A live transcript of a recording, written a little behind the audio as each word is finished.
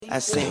I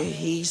say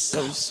he's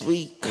so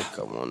sweet, think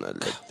I wanna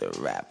lick the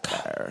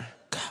rapper.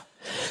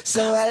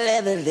 So I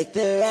let her lick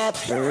the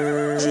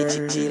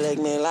rapper. She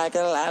licked me like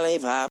a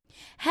lollipop.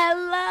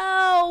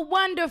 Hello,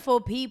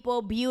 wonderful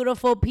people,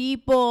 beautiful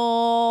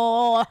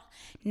people.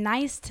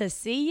 Nice to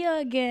see you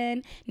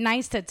again.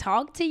 Nice to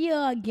talk to you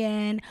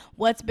again.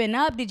 What's been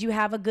up? Did you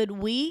have a good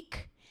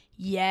week?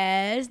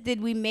 Yes.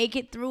 Did we make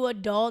it through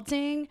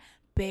adulting?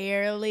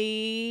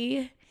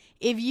 Barely.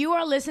 If you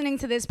are listening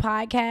to this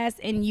podcast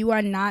and you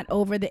are not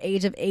over the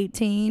age of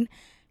 18,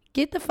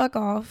 get the fuck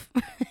off.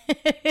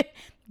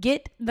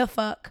 Get the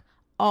fuck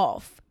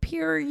off.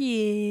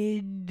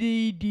 Period.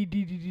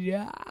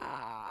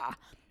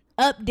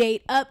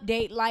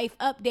 Update, life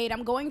update.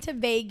 I'm going to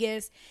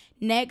Vegas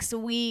next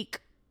week.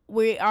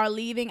 We are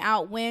leaving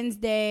out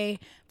Wednesday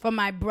for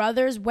my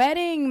brother's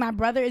wedding. My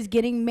brother is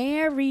getting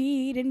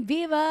married in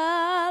Viva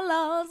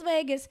Las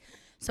Vegas.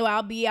 So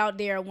I'll be out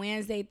there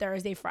Wednesday,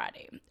 Thursday,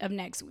 Friday of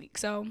next week.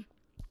 So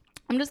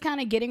I'm just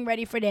kind of getting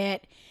ready for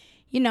that.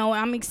 You know,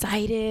 I'm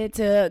excited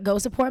to go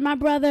support my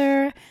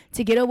brother,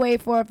 to get away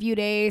for a few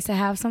days, to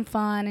have some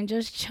fun and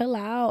just chill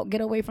out, get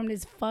away from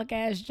this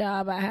fuck-ass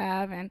job I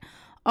have and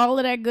all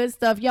of that good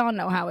stuff. Y'all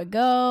know how it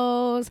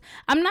goes.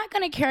 I'm not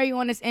going to carry you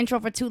on this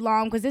intro for too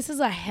long because this is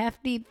a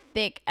hefty,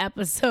 thick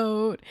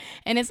episode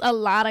and it's a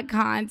lot of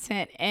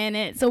content in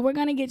it. So we're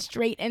going to get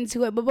straight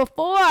into it. But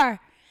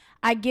before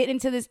I get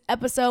into this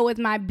episode with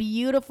my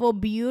beautiful,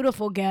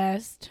 beautiful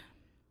guest,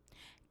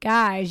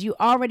 guys, you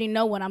already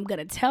know what I'm going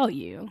to tell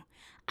you.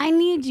 I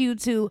need you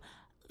to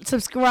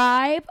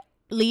subscribe,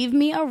 leave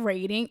me a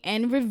rating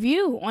and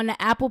review on the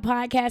Apple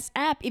Podcast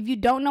app. If you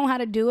don't know how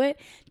to do it,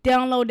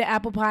 download the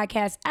Apple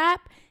Podcast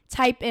app,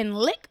 type in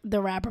Lick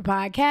the Rapper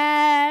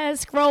Podcast,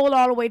 scroll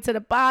all the way to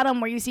the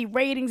bottom where you see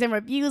ratings and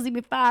reviews. Leave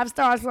me 5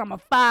 stars because I'm a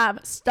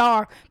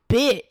 5-star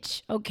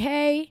bitch,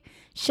 okay?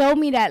 Show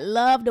me that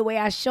love the way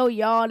I show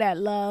y'all that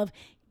love.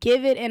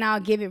 Give it and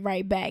I'll give it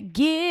right back.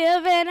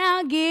 Give and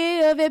I'll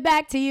give it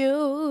back to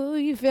you.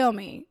 You feel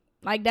me?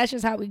 Like, that's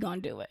just how we gonna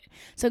do it.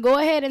 So go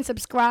ahead and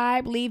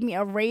subscribe, leave me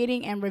a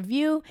rating and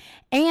review,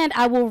 and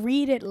I will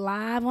read it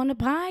live on the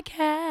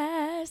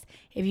podcast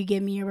if you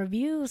give me a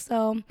review.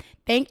 So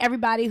thanks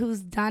everybody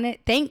who's done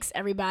it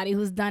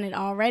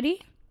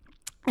already.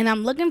 And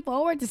I'm looking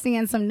forward to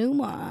seeing some new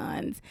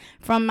ones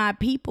from my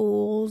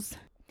peoples.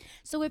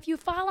 So if you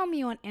follow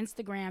me on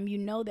Instagram, you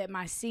know that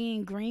my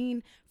Seeing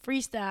Green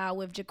freestyle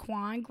with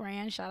Jaquan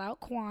Grand, shout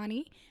out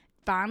Kwani,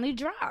 finally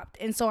dropped.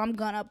 And so I'm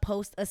gonna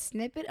post a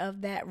snippet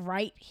of that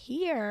right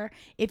here.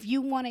 If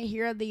you want to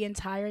hear the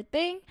entire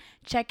thing,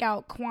 check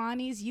out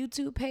Kwani's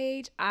YouTube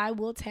page. I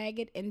will tag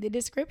it in the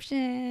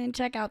description.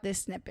 Check out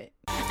this snippet.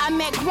 I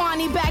met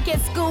Kwani back at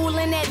school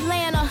in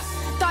Atlanta.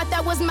 Thought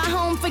that was my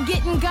home,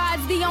 forgetting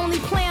God's the only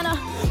planner.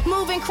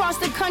 Moving across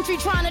the country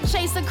trying to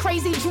chase a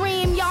crazy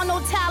dream. Y'all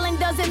know talent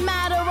doesn't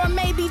matter, or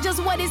maybe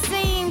just what it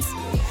seems.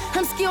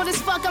 I'm skilled as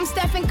fuck, I'm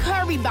Stephen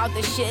Curry about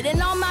this shit. And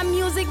all my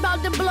music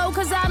about to blow,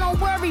 cause I don't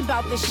worry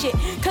about this shit.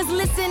 Cause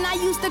listen, I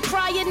used to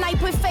cry at night,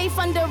 put faith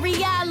under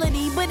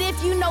reality. But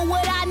if you know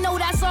what I know,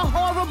 that's a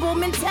horrible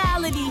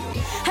mentality.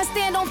 I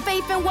stand on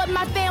faith in what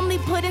my family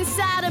put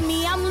inside of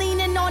me. I'm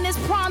leaning on this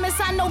promise,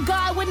 I know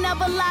God would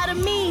never lie to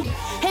me.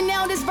 And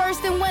now this verse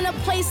then went a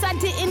place I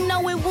didn't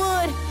know it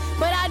would.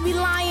 But I'd be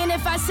lying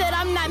if I said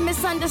I'm not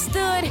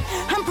misunderstood.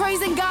 I'm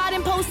praising God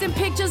and posting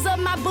pictures of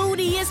my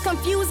booty. It's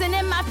confusing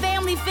and my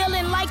family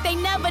feeling like they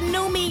never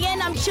knew me.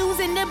 And I'm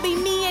choosing to be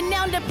me and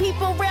now the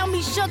people around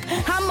me shook.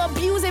 I'm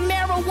abusing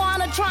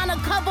marijuana trying to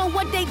cover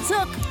what they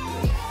took.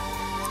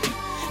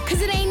 Cause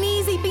it ain't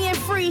easy being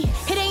free.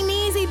 It ain't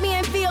easy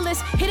being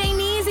fearless. It ain't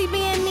easy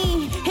being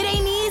me. It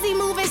ain't easy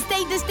moving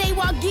state to state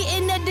while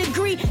getting a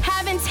degree.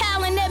 Having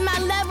talent at my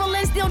level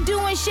and still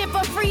doing shit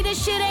for free.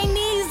 This shit ain't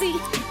easy.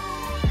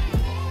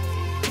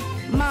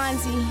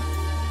 Monzy.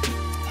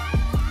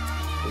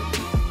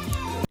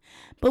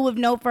 But with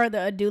no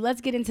further ado,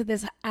 let's get into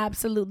this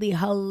absolutely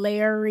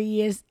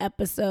hilarious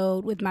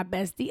episode with my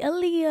bestie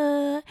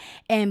Aaliyah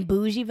and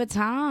Bougie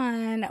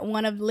Vuitton.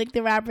 One of Lick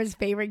the Rapper's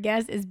favorite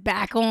guests is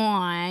back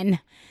on.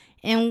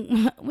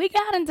 And we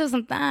got into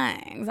some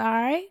things, all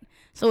right?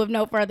 So with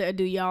no further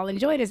ado, y'all,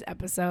 enjoy this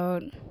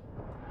episode.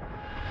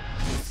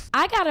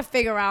 I got to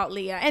figure out,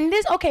 Leah, and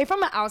this, okay,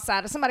 from an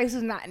outsider, somebody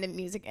who's not in the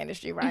music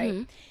industry, right?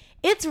 Mm-hmm.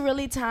 It's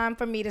really time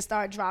for me to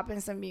start dropping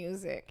some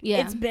music.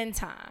 Yeah. It's been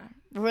time.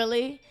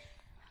 Really?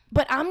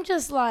 But I'm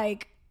just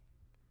like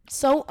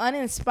so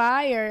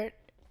uninspired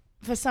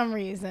for some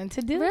reason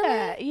to do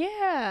that.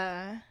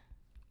 Yeah.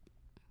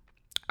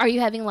 Are you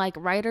having like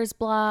writer's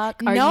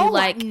block?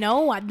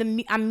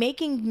 I'm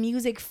making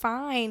music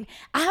fine.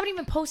 I haven't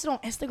even posted on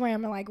Instagram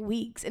in like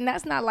weeks, and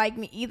that's not like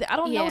me either. I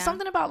don't know,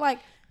 something about like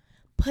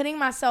putting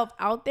myself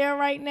out there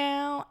right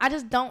now. I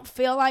just don't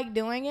feel like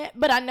doing it,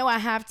 but I know I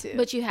have to.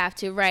 But you have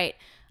to, right?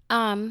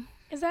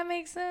 Does that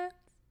make sense?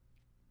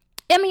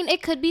 I mean,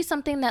 it could be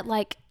something that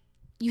like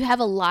you have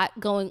a lot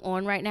going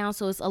on right now,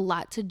 so it's a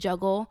lot to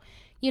juggle,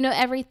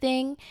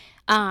 everything.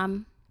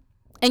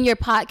 and your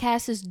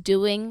podcast is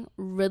doing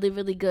really,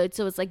 really good.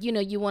 So it's like, you know,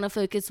 you want to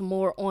focus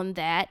more on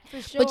that,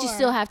 but you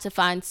still have to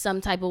find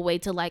some type of way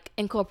to like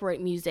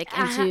incorporate music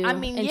into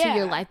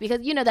your life, because,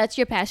 you know, that's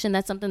your passion.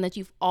 That's something that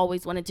you've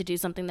always wanted to do,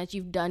 something that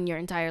you've done your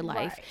entire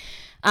life.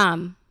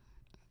 Right.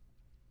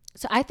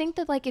 So I think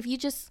that like, if you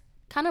just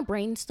kind of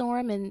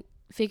brainstorm and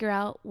figure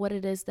out what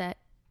it is that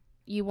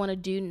you want to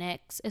do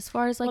next as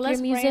far as like your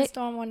music. Let's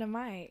brainstorm on the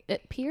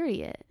mic.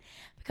 Period.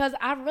 Because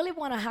I really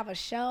want to have a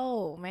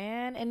show,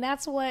 man. And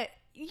that's what,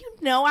 you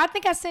know, I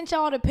think I sent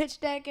y'all the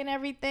pitch deck and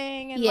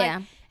everything. And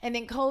like, and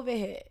then COVID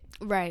hit.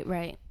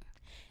 Right.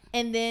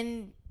 And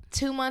then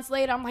 2 months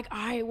later, I'm like, all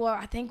right, well,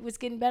 I think it's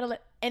getting better.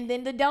 And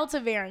then the Delta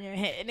variant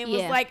hit. And it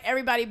was like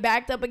everybody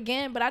backed up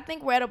again. But I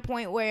think we're at a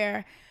point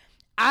where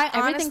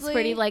everything's honestly,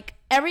 pretty like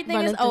everything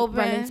is open,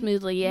 running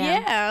smoothly.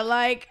 Yeah,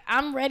 like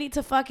I'm ready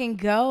to fucking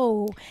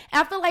go.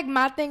 I feel like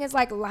my thing is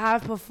like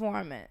live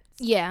performance.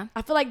 Yeah,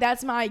 I feel like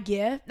that's my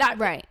gift.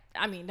 Right.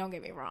 I mean, don't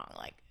get me wrong.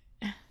 Like,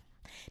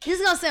 this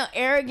is gonna sound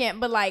arrogant,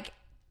 but like,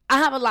 I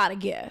have a lot of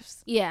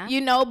gifts. Yeah, you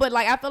know. But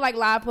like, I feel like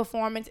live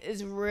performance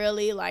is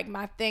really like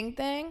my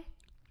thing.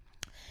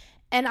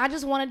 And I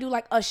just want to do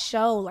like a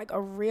show, like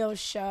a real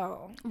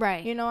show.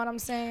 Right. You know what I'm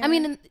saying? I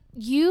mean,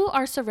 you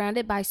are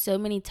surrounded by so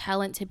many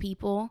talented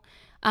people.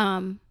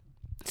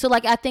 So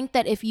like, I think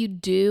that if you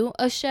do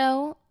a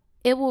show,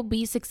 it will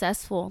be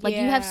successful. Like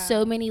you have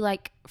so many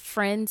like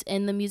friends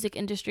in the music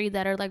industry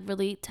that are like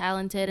really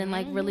talented and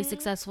like really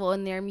successful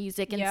in their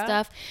music and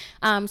stuff.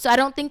 So I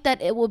don't think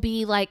that it will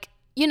be like,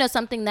 you know,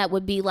 something that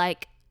would be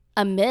like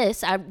a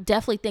miss. I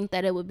definitely think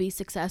that it would be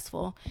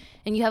successful.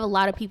 And you have a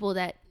lot of people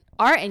that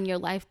are in your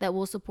life that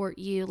will support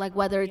you, like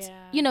whether it's,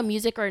 you know,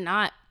 music or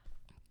not.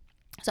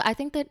 So I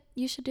think that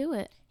you should do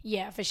it.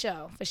 Yeah, for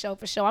sure.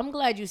 I'm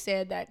glad you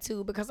said that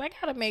too, because I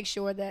gotta make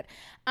sure that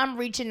I'm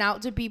reaching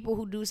out to people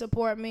who do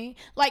support me.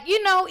 Like,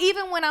 you know,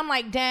 even when I'm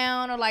like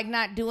down or like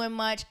not doing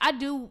much, I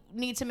do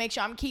need to make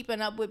sure I'm keeping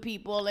up with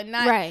people and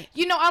not,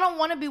 you know, I don't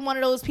want to be one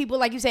of those people,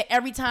 like you say,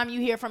 every time you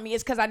hear from me,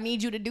 it's because I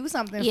need you to do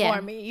something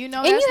for me, you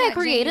know? And you had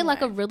created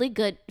like a really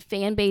good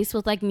fan base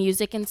with like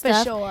music and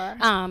stuff. For sure.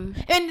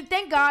 And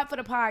thank God for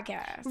the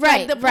podcast.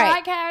 Right. Like, the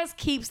podcast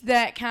keeps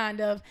that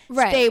kind of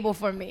stable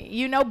for me,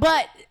 you know?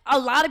 But a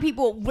lot of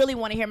people really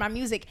want to hear my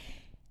music.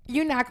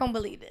 You're not gonna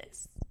believe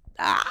this.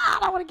 I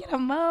don't want to get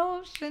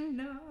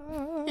emotional.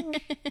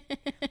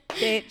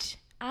 Bitch,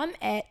 I'm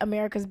at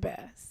America's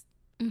Best.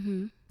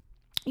 Mm-hmm.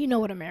 You know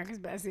what America's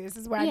Best is.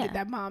 This is where I get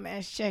that bomb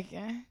ass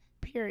chicken.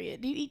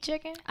 Period. Do you eat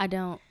chicken? I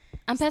don't.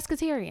 I'm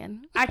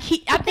pescatarian. I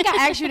think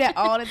I ask you that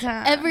all the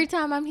time. Every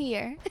time I'm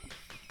here.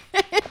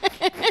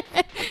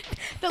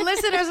 The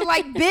listeners are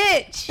like,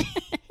 bitch,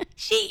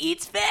 she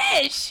eats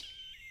fish.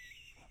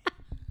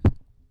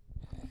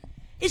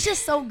 It's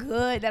just so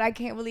good that I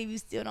can't believe you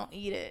still don't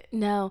eat it.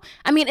 No.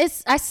 I mean,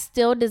 I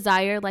still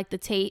desire like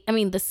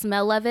the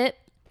smell of it.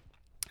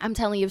 I'm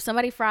telling you, if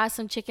somebody fries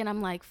some chicken,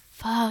 I'm like,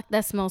 fuck,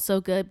 that smells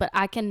so good, but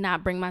I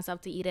cannot bring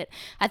myself to eat it.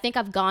 I think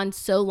I've gone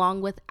so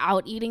long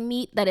without eating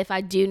meat that if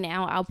I do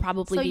now, I'll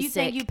probably be sick. So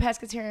you think you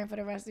pescatarian for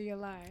the rest of your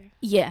life?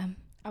 Yeah.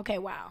 Okay,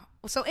 wow.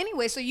 So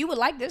anyway, so you would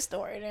like this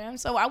story then.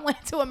 So I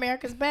went to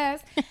America's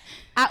Best.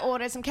 I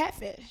ordered some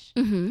catfish.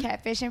 Mm-hmm.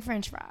 Catfish and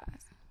french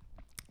fries.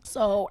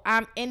 So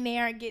I'm in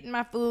there getting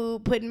my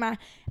food,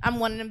 I'm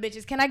one of them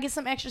bitches. Can I get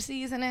some extra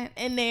seasoning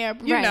in there?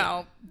 You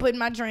know, putting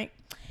my drink.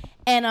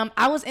 And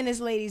I was in this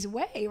lady's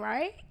way,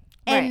 right?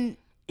 And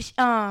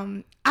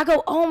I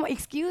go, oh,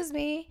 excuse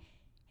me.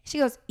 She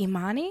goes,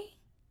 Imani?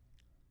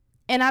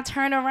 And I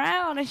turn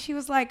around and she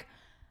was like,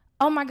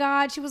 oh my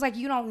God. She was like,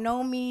 you don't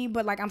know me,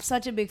 but like, I'm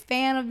such a big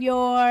fan of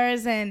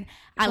yours. And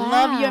I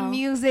love your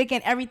music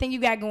and everything you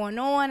got going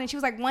on. And she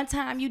was like, one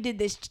time you did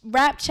this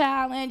rap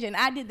challenge and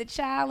I did the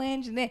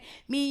challenge. And then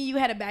me and you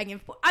had a back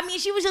and forth. I mean,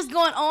 she was just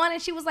going on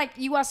and she was like,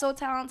 you are so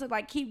talented.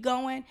 Like, keep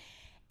going.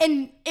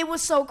 And it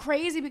was so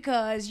crazy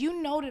because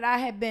you know that I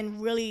had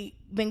been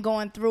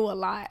going through a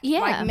lot. Yeah.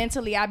 Like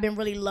mentally, I've been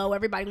really low.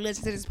 Everybody who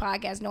listens to this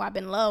podcast know I've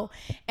been low.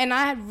 And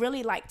I had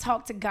really like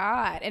talked to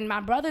God. And my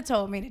brother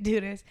told me to do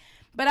this.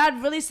 But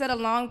I'd really said a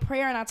long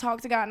prayer and I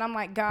talked to God and I'm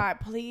like, God,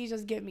 please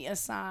just give me a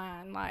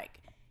sign. Like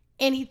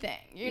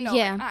anything, you know,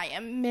 like, I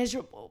am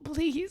miserable.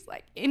 Please,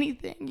 like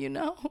anything, you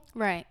know?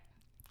 Right.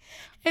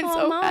 And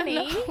so mommy.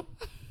 I know.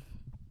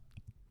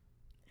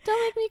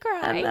 Don't make me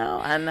cry.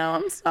 I know.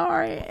 I'm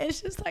sorry.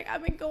 It's just like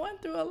I've been going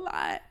through a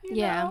lot, you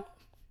know?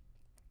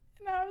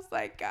 And I was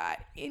like, God,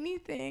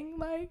 anything,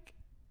 like.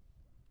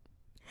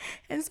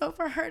 And so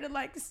for her to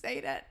like say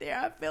that there,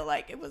 I feel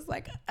like it was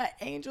like an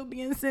angel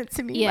being sent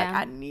to me. Yeah.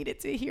 Like I needed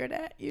to hear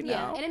that, you know?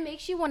 Yeah, and it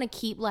makes you want to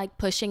keep like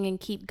pushing and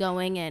keep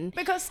going. And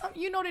because,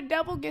 you know, the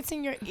devil gets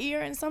in your ear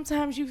and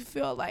sometimes you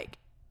feel like,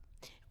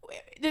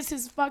 this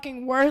is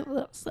fucking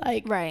worthless.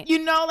 Like, right. You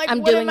know, like,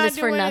 what am I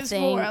doing this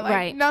for?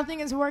 Like,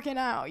 nothing is working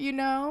out, you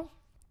know?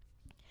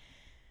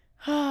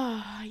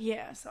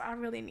 Yeah, so I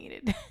really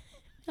needed that.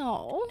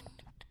 Oh.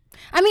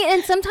 I mean,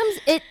 and sometimes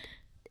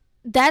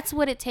that's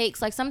what it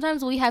takes. Like,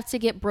 sometimes we have to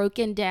get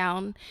broken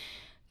down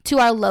to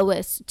our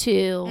lowest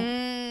to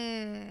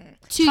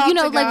to, Talk you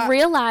know, to like God.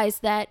 realize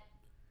that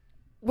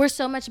we're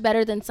so much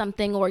better than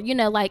something, or, you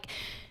know, like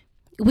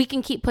we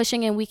can keep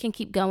pushing and we can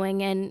keep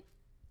going. And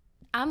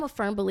I'm a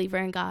firm believer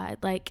in God.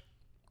 Like,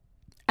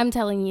 I'm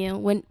telling you,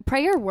 when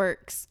prayer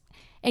works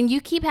and you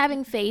keep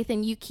having faith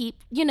and you keep,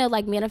 you know,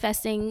 like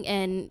manifesting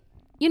and,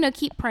 you know,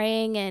 keep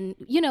praying and,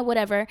 you know,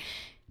 whatever,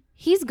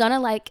 he's gonna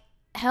like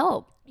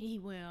help. He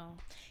will.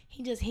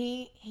 He just,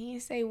 he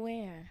didn't say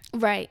when.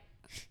 Right.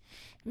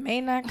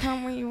 May not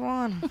come when you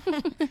want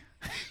him.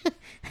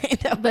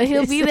 But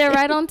he'll be there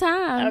right on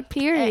time. Okay.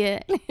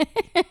 Period.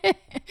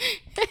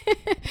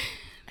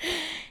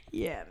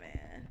 Yeah,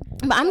 man.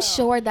 But I'm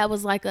sure that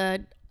was like a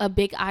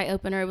big eye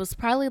opener. It was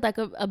probably like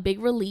a big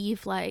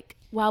relief. Like,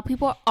 wow,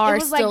 people are It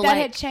was still like that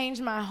like, had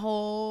changed my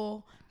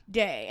whole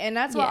day. And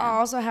that's what Yeah. I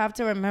also have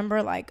to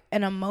remember. Like,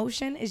 an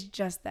emotion is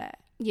just that.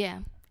 yeah,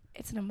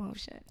 It's an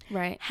emotion.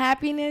 right.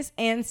 Happiness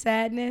and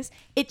sadness.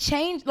 It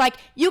changed. Like,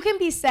 you can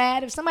be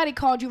sad. If somebody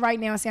called you right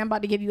now and say, I'm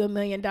about to give you $1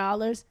 million,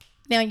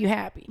 now you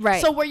happy.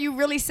 Right. So were you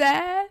really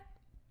sad?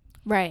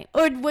 Right.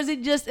 Or was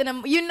it just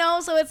you know,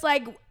 so it's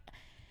like,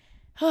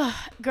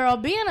 girl,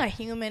 being a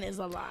human is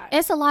a lot.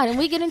 It's a lot. And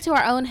we get into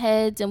our own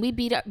heads and we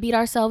beat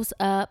ourselves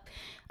up.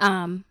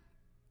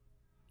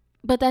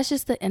 But that's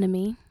just the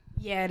enemy.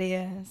 Yeah, it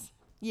is.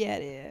 Yeah,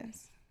 it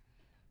is.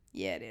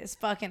 Yeah, it is.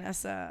 Fucking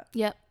us up.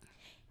 Yep.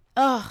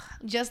 Ugh,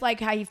 just like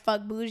how he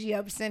fucked Bougie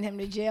up, sent him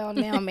to jail,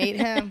 now made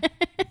him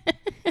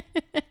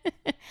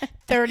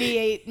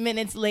 38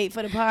 minutes late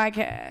for the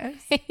podcast.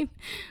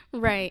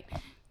 Right.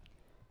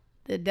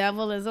 The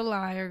devil is a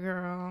liar,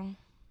 girl.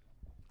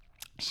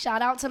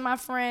 Shout out to my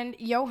friend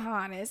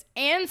Johannes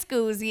and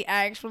Scoozy,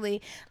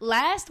 actually.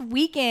 Last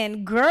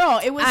weekend, girl,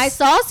 it was... I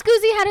saw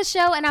Scoozy had a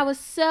show and I was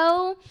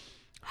so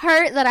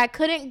hurt that I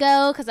couldn't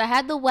go because I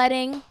had the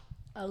wedding.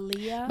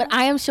 Aaliyah. But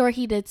I am sure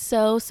he did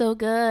so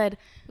good.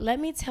 Let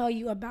me tell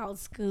you about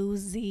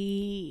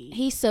Scoozy.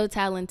 He's so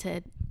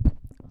talented.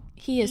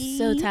 He is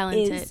so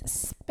talented. He is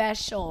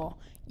special.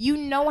 You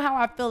know how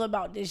I feel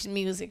about this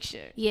music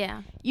shit.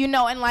 Yeah. You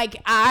know, and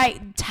like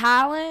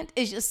talent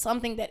is just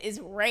something that is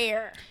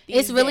rare.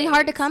 It's really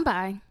hard to days. come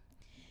by.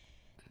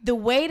 The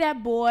way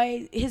that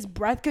boy, his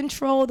breath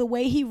control, the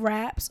way he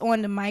raps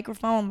on the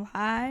microphone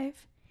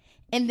live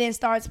and then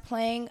starts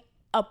playing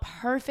a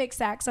perfect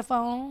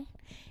saxophone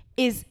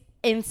is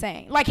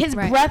insane. Like his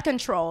Right. breath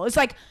control. It's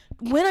like,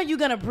 when are you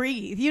going to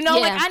breathe? You know,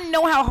 like Yeah. I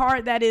know how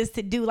hard that is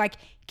to do. Like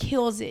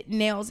kills it,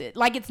 nails it.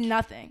 Like it's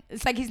nothing.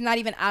 It's like he's not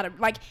even out of,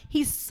 like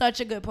he's such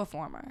a good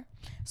performer.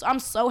 So I'm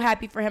so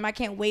happy for him. I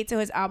can't wait till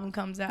his album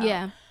comes out.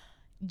 Yeah.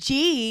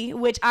 G,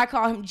 which I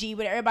call him G,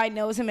 but everybody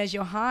knows him as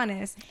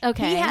Johannes.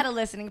 Okay. He had a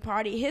listening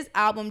party. His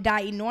album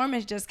Die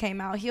Enormous just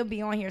came out. He'll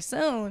be on here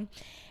soon.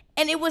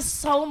 And it was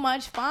so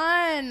much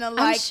fun. Like,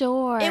 I'm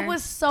sure. It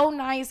was so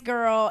nice,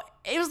 girl.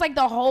 It was like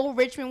the whole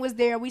Richmond was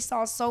there. We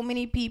saw so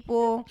many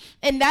people.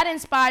 And that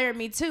inspired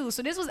me too.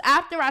 So this was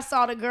after I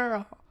saw the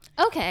girl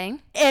Okay.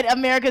 at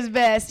America's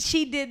Best.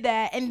 She did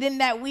that. And then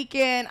that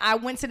weekend, I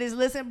went to this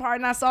listening party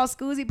and I saw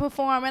Scoozy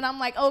perform. And I'm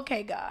like,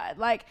 okay, God.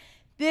 Like,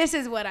 this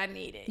is what I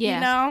needed. Yeah.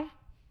 You know?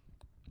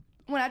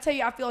 When I tell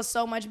you I feel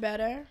so much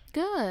better.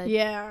 Good.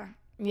 Yeah.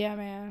 Yeah,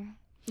 man.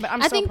 But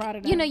I'm I so think, proud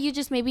of them. you know, you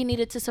just maybe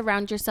needed to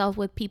surround yourself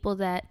with people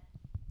that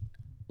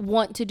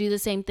want to do the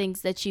same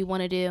things that you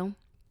want to do.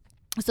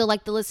 So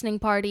like the listening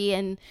party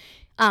and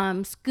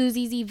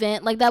Scoozy's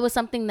event, like that was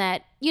something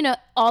that, you know,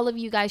 all of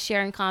you guys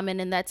share in common.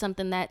 And that's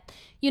something that,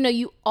 you know,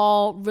 you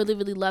all really,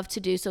 really love to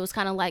do. So it's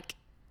kind of like,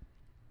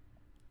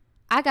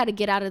 I got to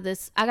get out of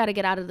this. I got to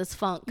get out of this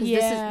funk.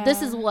 Because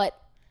this is what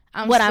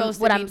I'm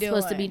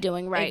supposed to be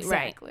doing. Right.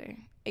 Exactly. Right.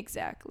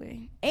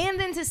 Exactly. And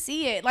then to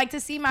see it, like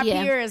to see my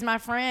Yeah. peers, my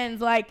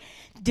friends, like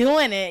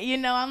doing it, you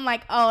know, I'm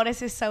like, oh,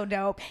 this is so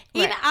dope.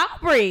 Even Right.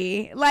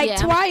 Aubrey, like Yeah.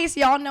 Twice,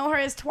 y'all know her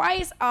as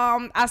Twice.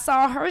 I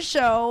saw her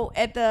show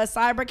at the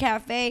Cyber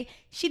Cafe.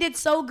 She did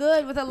so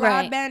good with a live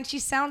Right. band. She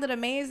sounded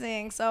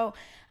amazing. So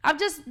I've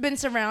just been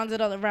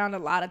surrounded around a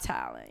lot of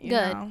talent, you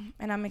Good. know,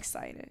 and I'm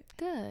excited.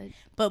 Good.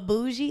 But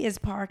Bougie is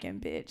parking,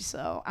 bitch.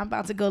 So I'm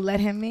about to go let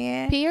him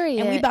in.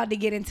 Period. And we about to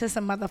get into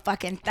some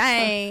motherfucking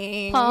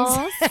things.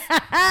 Pause.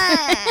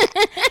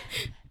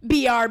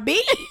 BRB.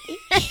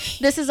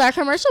 This is our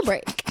commercial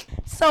break.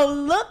 So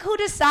look who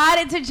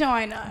decided to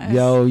join us.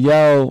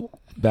 Yo,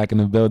 back in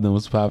the building.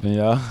 What's popping,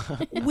 y'all?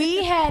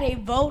 We had a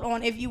vote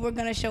on if you were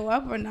gonna show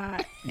up or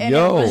not. And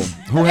Yo, it was-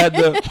 who had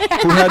the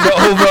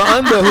over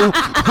under?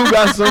 Who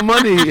got some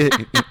money?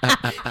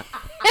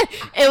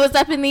 It was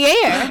up in the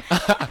air.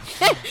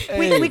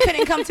 we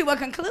couldn't come to a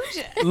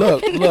conclusion.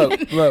 Look.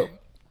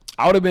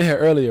 I would have been here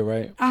earlier,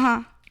 right?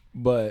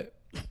 But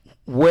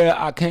where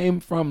I came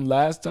from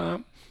last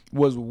time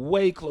was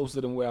way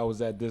closer than where I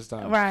was at this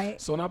time. Right.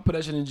 So when I put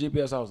that shit in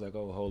GPS, I was like,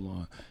 oh, hold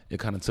on. It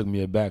kind of took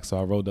me aback. So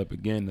I rolled up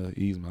again to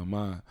ease my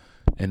mind.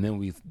 And then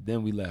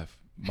we left.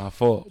 My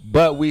fault.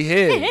 But we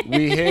here.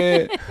 We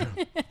here.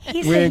 He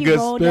We said in he good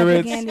rolled spirits.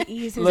 up again to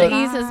ease his Look. To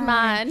ease his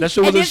mind. That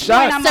shit was At a this point,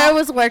 shot. I'm Sir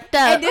was worked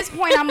up. At this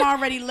point, I'm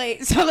already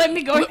late, so let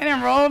me go ahead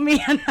and roll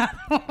me another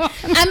one.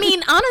 I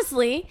mean,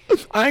 honestly,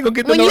 I ain't gonna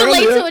get to when know you're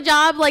late earlier. to a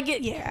job, like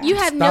Yeah. you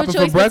have Stopping no for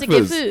choice but to get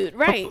breakfast. food,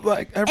 right?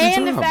 Like every And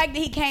time. the fact that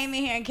he came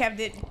in here and kept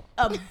it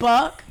a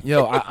buck.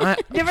 Yo, I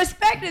The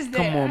respect is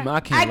there. come on, man. I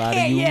can't lie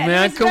to you, yeah, the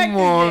man. respect Come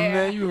is on, there.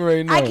 man. You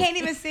already know. I can't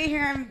even sit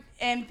here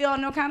and feel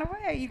no kind of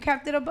way. You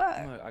kept it a buck.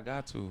 Look, I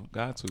got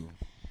to.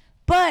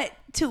 But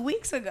 2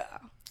 weeks ago,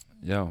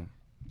 Yo,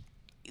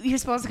 you're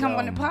supposed to come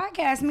on the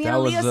podcast. Me that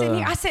and was, Aaliyah sitting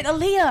here. I said,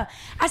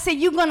 Aaliyah,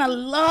 you're going to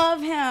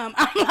love him.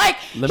 I'm like,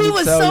 let he me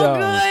was tell so y'all,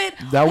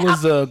 good. That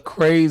was a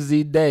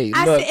crazy day.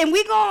 I Look, said, and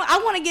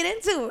I want to get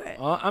into it.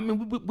 I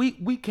mean,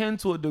 we can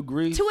to a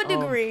degree. To a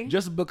degree.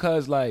 Just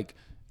because, like,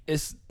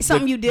 it's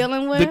Something you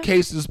dealing with? The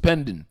case is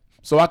pending,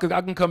 so I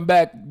can come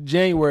back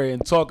January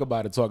and talk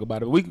about it.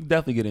 We can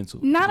definitely get into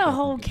it. Not a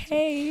whole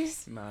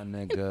case. My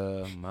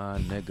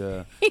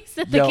nigga. He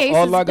said the Yo, case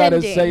all is I gotta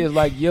pending. say is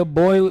like your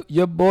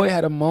boy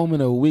had a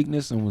moment of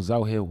weakness and was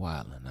out here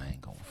wilding. I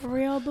ain't gonna front.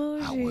 Real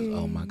bougie. I was,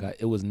 oh my god,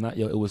 it was not,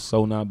 it was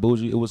so not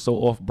bougie. It was so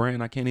off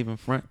brand. I can't even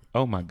front.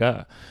 Oh my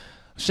god,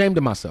 ashamed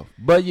of myself.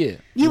 But yeah,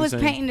 You know was what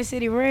I'm saying? painting the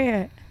city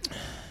red.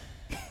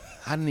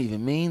 I didn't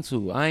even mean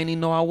to. I ain't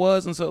even know I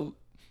was until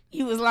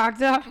You was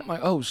locked up. I'm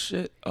like, oh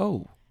shit,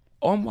 oh,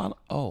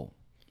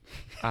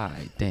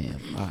 alright, damn,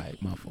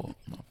 alright, my fault.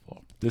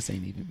 This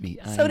ain't even me.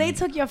 So they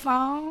took your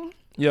phone?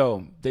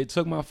 Yo, they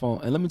took my phone,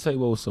 and let me tell you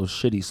what was so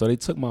shitty. So they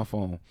took my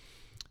phone.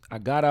 I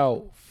got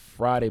out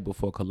Friday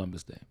before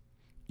Columbus Day.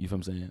 You feel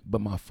what I'm saying?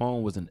 But my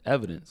phone was in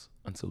evidence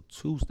until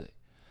Tuesday.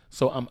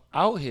 So I'm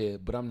out here,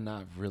 but I'm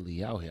not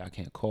really out here. I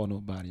can't call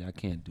nobody. I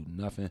can't do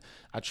nothing.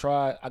 I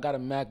tried. I got a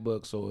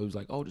MacBook, so it was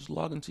like, oh, just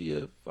log into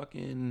your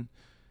fucking,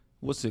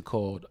 what's it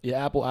called? Your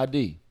Apple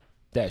ID.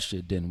 That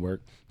shit didn't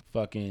work.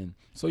 Fucking.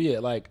 So yeah,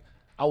 like,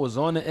 I was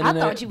on the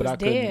internet, thought you but was I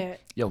couldn't. dead.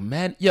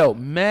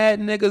 Mad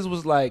niggas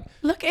was like,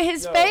 Look at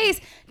his face.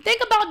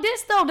 Think about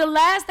this though. The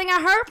last thing I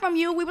heard from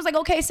you, we was like,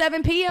 okay,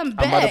 7 p.m.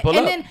 about to bet. pull And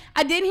up. then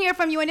I didn't hear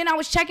from you. And then I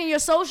was checking your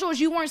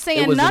socials. You weren't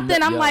saying was a nothing.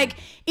 no- I'm yo. like,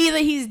 either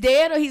he's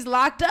dead or he's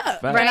locked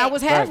up. Fact. And I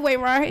was halfway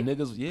right.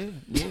 Niggas,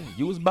 yeah,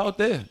 you was about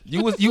there.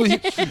 You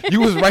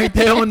was right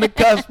there on the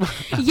cusp.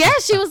 Yeah,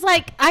 she was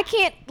like,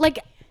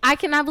 I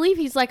cannot believe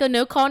he's like a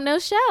no call, no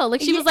show.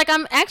 Like she was like,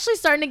 I'm actually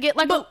starting to get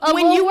like But a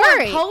when little you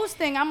worried. were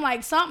posting, I'm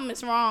like, something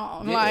is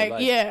wrong. You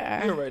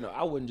already know.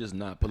 I wouldn't just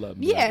not pull up.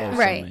 And be Yeah. like, oh, Right.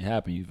 something ain't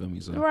happen. You feel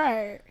me? So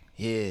Right.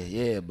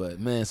 yeah.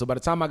 But man, so by the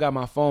time I got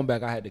my phone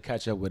back, I had to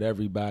catch up with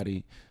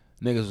everybody.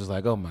 Niggas was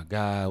like, oh my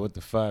god, what the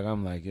fuck?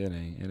 I'm like, it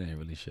ain't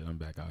really shit. I'm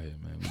back out here,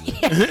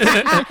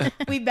 man.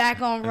 We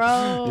back on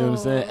road. You know what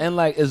I'm saying? And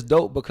like, it's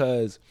dope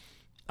because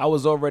I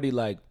was already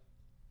like,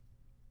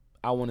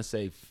 I want to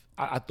say,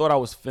 I thought I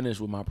was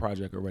finished with my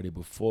project already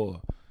before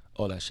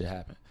all that shit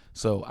happened.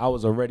 So I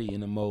was already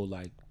in the mode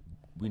like,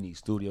 we need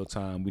studio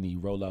time, we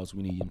need rollouts,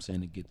 we need, you know what I'm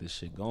saying, to get this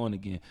shit going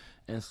again.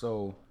 And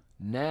so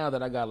now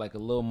that I got like a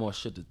little more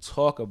shit to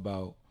talk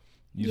about,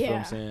 you feel what Yeah.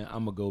 I'm saying?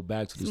 I'm gonna go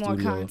back to the It's more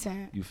studio.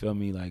 content. You feel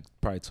me? Like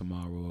probably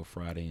tomorrow or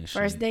Friday and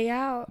shit. First day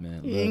out.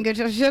 Man, you look. didn't get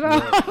your shit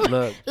off.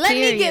 Look. Let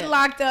me Period. get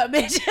locked up,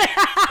 bitch.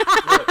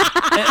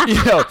 And,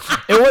 yo,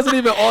 it wasn't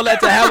even all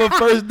that to have a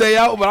first day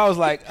out, but I was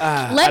like,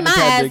 I Let my just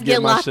had to ass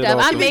get my locked shit up.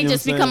 off, I you may know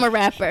just what I'm become saying? a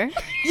rapper.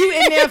 You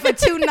in there for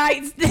 2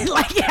 nights,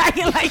 like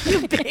acting like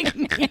you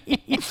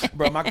big.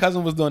 Bro, my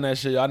cousin was doing that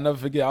shit. I'll never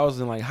forget. I was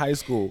in like high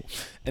school,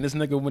 and this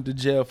nigga went to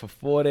jail for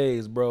 4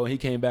 days, bro. He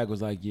came back,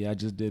 was like, yeah, I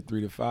just did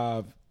 3 to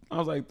 5. I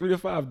was like, 3 to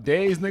 5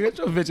 days, nigga. Get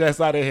your bitch ass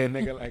out of here,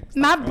 nigga. Like, stop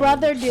My playing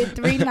brother with me. did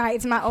 3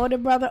 nights. My older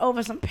brother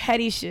over some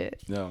petty shit.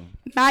 Yo,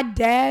 My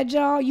dad,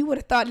 y'all, you would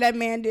have thought that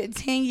man did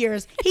 10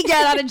 years. He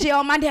got out of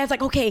jail. My dad's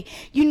like, okay,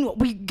 you know,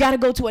 we got to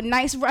go to a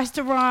nice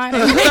restaurant.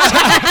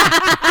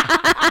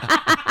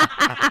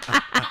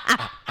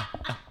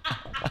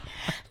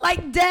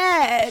 Like,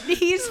 Dad,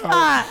 he's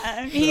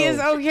fine. He is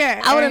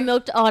okay. I would have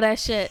milked all that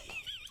shit.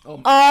 oh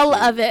my All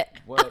shit. of it.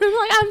 What? I'm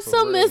like, I'm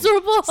so real.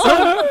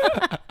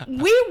 miserable.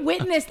 We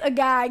witnessed a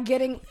guy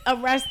getting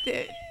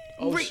arrested.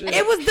 Oh, shit.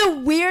 It was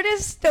the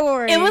weirdest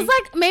story. It was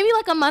like maybe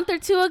like a month or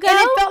 2 ago. and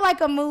it felt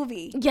like a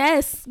movie.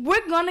 Yes.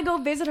 We're gonna go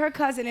visit her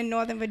cousin in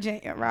Northern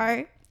Virginia,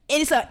 right?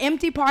 It's an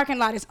empty parking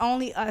lot. It's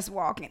only us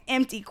walking.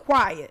 Empty,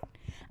 quiet.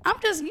 I'm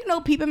just,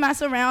 peeping my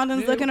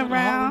surroundings, Yeah, looking fucking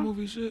horror around.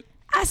 movie shit.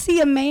 I see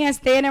a man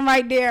standing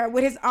right there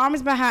with his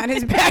arms behind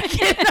his back.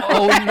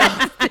 Oh,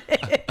 no.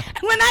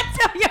 When I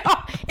tell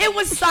y'all, it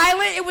was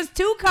silent. It was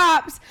 2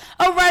 cops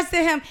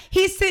arrested him.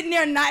 He's sitting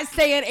there not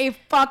saying a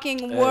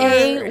fucking word.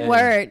 A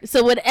word.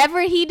 So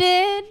whatever he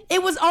did,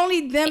 It was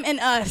only them and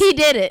us. he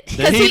did it.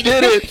 Then he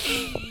did it.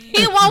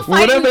 He won't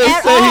fight Whatever him they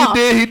at say all.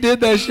 he did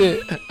that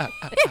shit.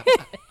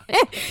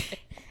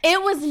 It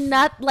was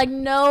not like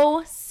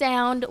no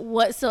sound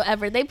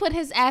whatsoever. They put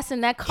his ass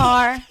in that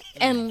car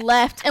and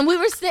left, and we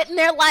were sitting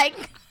there like,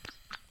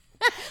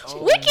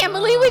 we can't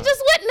believe we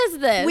just witnessed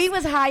this? We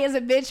was high as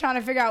a bitch trying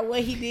to figure out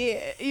what he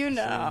did. You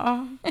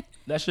know.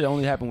 That shit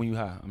only happen when you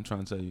high. I'm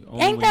trying to tell you.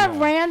 Only Ain't when you that high.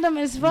 random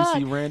as fuck?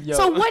 Yo.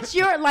 So what's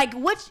your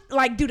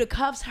do the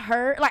cuffs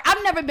hurt? Like,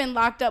 I've never been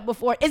locked up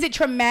before. Is it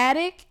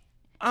traumatic?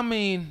 I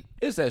mean,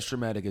 it's as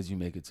traumatic as you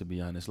make it, to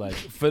be honest. Like,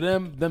 for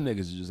them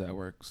niggas is just at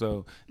work.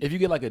 So if you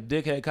get like a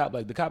dickhead cop,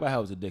 like the cop I had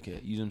was a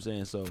dickhead. You know what I'm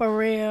saying? So For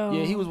real.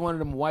 yeah, he was one of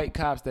them white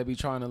cops that be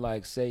trying to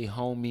like say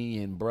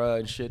homie and bruh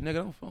and shit.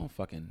 Nigga, don't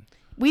fucking.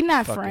 We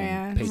not fucking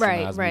friends.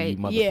 patronize me, Right. you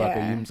motherfucker. Yeah. You know what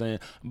I'm saying?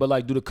 But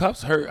like, do the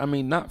cuffs hurt? I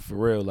mean, not for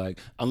real. Like,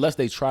 unless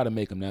they try to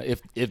make them. Now,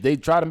 if they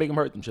try to make them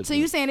hurt, them shit. So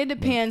you saying it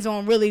depends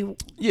on really?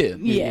 Yeah.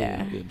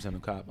 Yeah. I'm saying the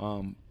cop.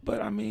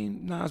 But I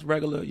mean, nah, it's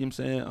regular. You know what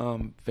I'm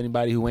saying? If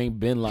anybody who ain't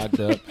been locked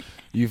up,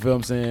 you feel what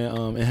I'm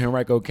saying? In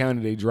Henrico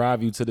County, they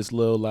drive you to this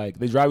little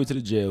they drive you to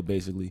the jail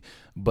basically.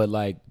 But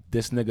like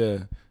this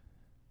nigga,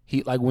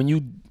 he like when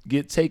you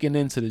get taken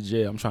into the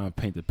jail. I'm trying to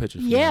paint the picture.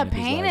 For Yeah, you niggas,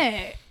 paint like,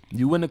 it.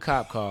 You in the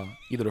cop car,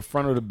 either the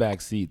front or the back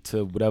seat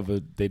to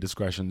whatever their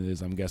discretion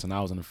is. I'm guessing I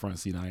was in the front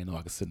seat. I didn't know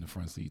I could sit in the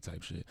front seat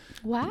type shit.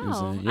 Wow. You know what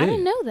I'm saying? I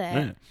didn't know that.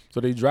 Yeah.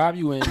 So they drive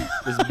you in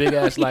this big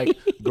ass like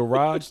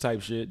garage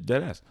type shit.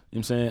 Dead ass. You know what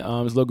I'm saying?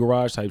 This little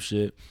garage type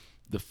shit.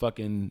 The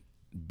fucking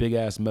big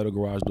ass metal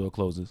garage door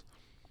closes.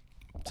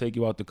 Take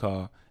you out the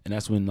car. And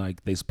that's when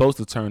like they supposed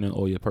to turn in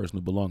all your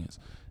personal belongings.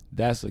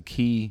 That's a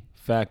key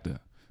factor.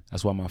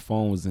 That's why my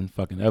phone was in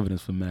fucking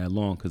evidence for mad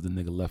long, because the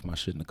nigga left my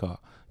shit in the car.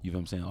 You know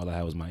what I'm saying? All I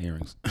had was my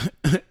earrings.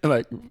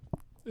 Like,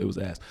 it was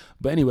ass.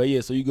 But anyway, yeah,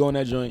 so you go in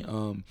that joint.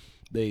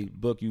 They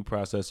book you,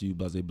 process you,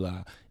 blah, blah,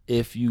 blah.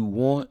 If you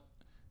want,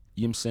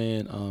 you know what I'm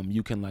saying,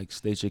 you can, like,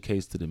 state your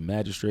case to the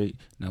magistrate.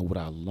 Now, what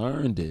I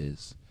learned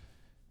is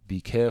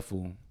be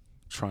careful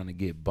trying to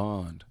get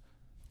bond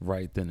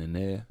right then and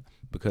there,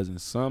 because in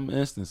some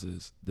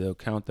instances, they'll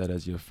count that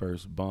as your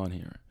first bond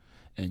hearing.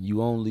 And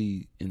you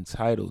only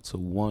entitled to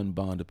one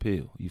bond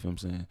appeal. You feel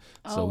what I'm saying?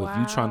 So if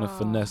you trying to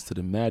finesse to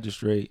the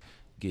magistrate,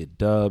 get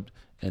dubbed,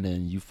 and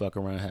then you fuck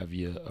around, have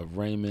your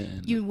arraignment,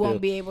 and You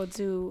won't be able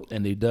to.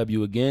 and they dub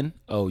you again,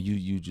 oh,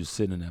 you just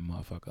sitting in that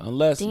motherfucker.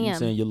 Unless you know what I'm Damn.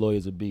 saying your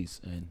lawyer's a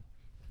beast, and you know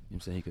what I'm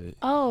saying he could.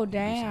 Oh, do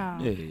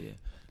something. damn. Yeah.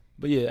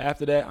 But yeah,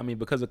 after that, I mean,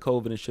 because of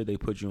COVID and shit, they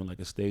put you on like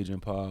a staging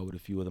pod with a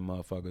few other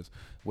motherfuckers.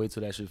 Wait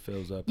till that shit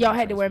fills up. Y'all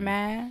had to wear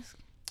masks?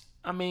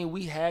 I mean,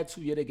 we had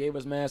to. Yeah, they gave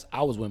us masks.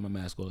 I was wearing my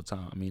mask all the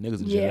time. I mean,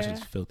 niggas in jail, that Yeah.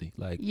 shit's filthy.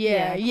 Like,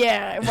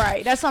 Yeah,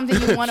 right. That's something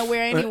you want to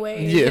wear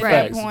anyway. yeah, at that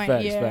facts, point,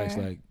 facts, yeah. facts.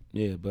 Like,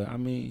 yeah, but I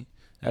mean,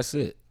 that's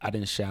it. I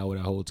didn't shower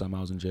that whole time I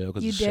was in jail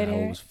because You the shower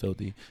didn't? was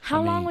filthy.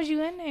 How I long mean, was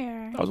you in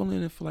there? I was only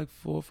in it for like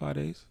 4 or 5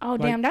 days. Oh,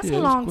 Like, damn. That's yeah, a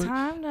it was long quick.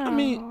 time, though. I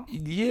mean,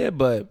 yeah,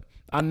 but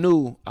I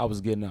knew I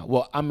was getting out.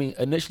 Well, I mean,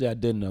 initially I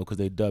didn't know because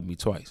they dubbed me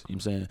twice. You know what I'm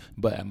saying?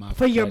 But at my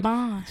For your like,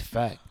 bond.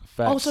 Fact.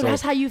 Oh, so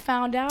that's how you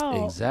found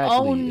out. Exactly.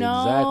 Oh,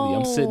 no. Exactly.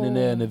 I'm sitting in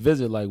there in the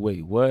visit like,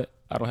 wait, what?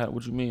 I don't have.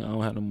 What you mean? I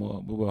don't have no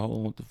more. Well, hold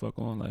on, what the fuck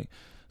on? Like,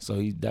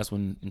 so that's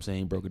when I'm saying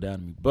he broke it down to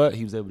me. But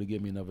he was able to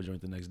give me another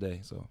joint the next day.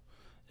 So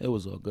it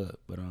was all good.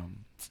 But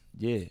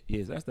yeah,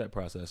 that's that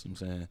process. You know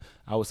what I'm saying?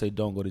 I would say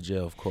don't go to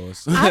jail, of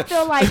course. I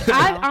feel like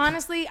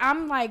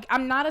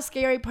I'm not a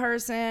scary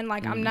person.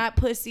 Like, I'm not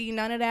pussy,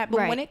 none of that. But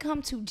Right. when it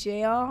comes to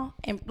jail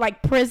and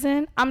like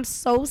prison, I'm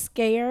so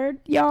scared,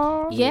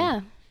 y'all.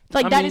 Yeah.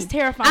 Like, I that mean, is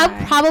terrifying.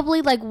 I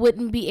probably like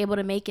wouldn't be able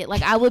to make it.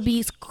 Like I would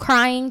be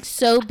crying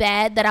so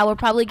bad that I would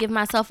probably give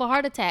myself a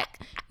heart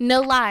attack.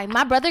 No lie.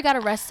 My brother got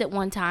arrested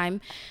one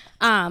time.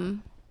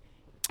 And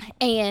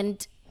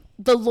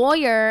the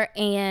lawyer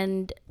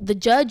and the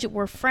judge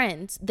were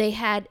friends. They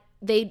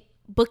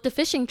booked a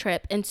fishing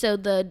trip, and so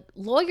the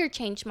lawyer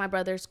changed my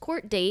brother's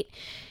court date,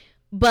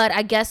 but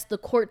I guess the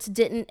courts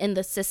didn't in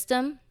the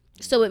system,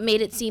 so it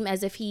made it seem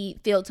as if he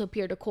failed to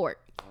appear to court.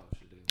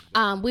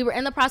 We were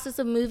in the process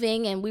of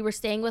moving, and we were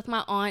staying with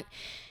my aunt,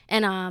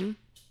 and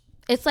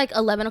it's like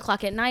 11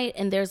 o'clock at night,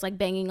 and there's like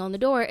banging on the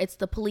door. It's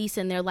the police,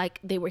 and they're like,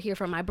 they were here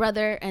for my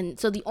brother. And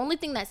so the only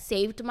thing that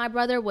saved my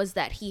brother was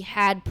that he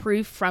had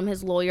proof from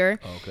his lawyer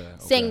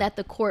saying that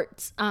the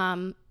courts,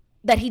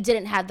 that he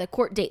didn't have the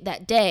court date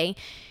that day.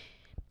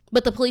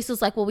 But the police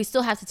was like, well, we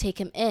still have to take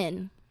him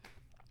in.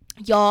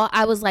 Y'all,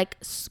 I was like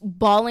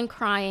bawling,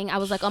 crying. I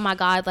was like, oh my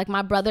God, like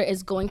my brother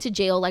is going to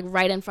jail, like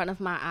right in front of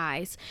my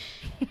eyes.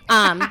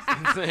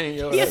 Insane,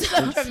 yo, that's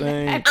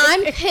insane.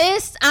 I'm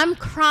pissed. I'm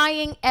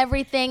crying,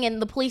 everything.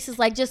 And the police is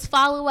like, just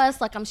follow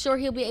us. Like, I'm sure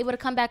he'll be able to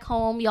come back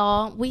home,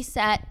 y'all.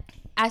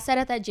 I sat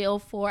at that jail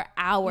for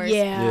hours.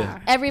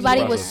 Yeah.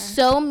 Everybody was Process.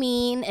 so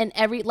mean, and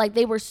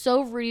they were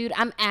so rude.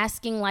 I'm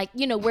asking, like,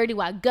 you know, where do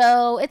I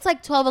go? It's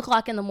like 12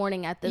 o'clock in the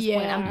morning at this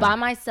point. I'm by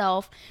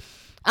myself.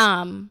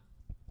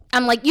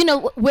 I'm like, you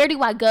know, where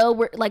do I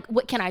go? Like,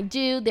 what can I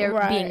do? They're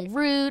being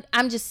rude.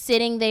 I'm just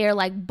sitting there,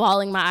 like,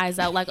 bawling my eyes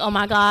out, like, oh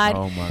my God.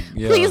 Oh my.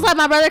 Yeah. Please let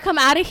my brother come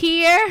out of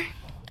here.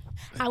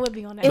 I would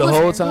be on that. It The was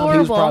whole time he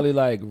was horrible. probably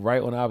like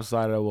right on the opposite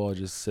side of the wall,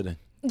 just sitting.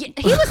 Yeah,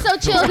 he was so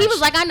chill. He was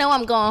like, I know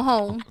I'm going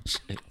home.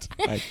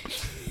 Like,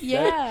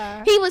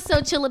 Yeah. He was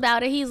so chill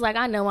about it. He's like,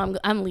 I know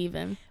I'm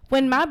leaving.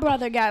 When my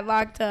brother got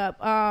locked up,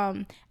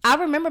 I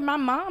remember my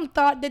mom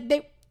thought that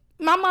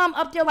My mom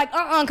up there like,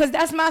 because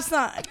that's my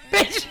son.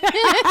 Bitch.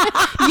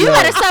 You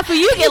better suffer.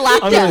 You get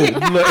locked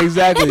up. Look,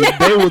 exactly.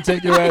 They will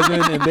take your ass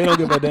in and they don't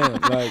give a damn.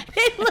 Like,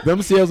 them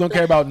CLs don't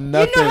care about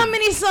nothing. You know how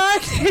many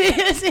sons it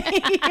is in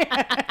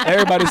here.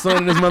 Everybody's son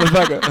in this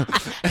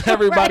motherfucker.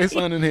 Everybody's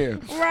son in here.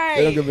 Right.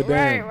 They don't give a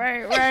damn.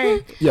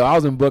 Right. Yo, I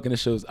was in booking the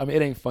shows. I mean,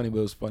 it ain't funny, but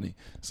it was funny.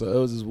 So it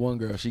was this one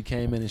girl. She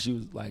came in and she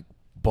was like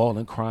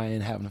bawling, crying,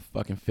 having a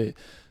fucking fit.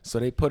 So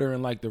they put her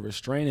in like the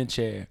restraining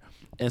chair.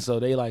 And so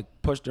they like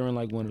pushed her in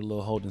like one of the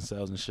little holding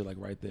cells and shit like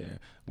right there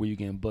where you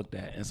getting booked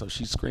at. And so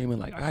she's screaming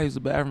like, I gotta use the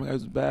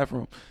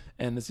bathroom.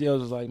 And the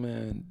CEO's was like,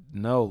 man,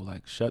 no,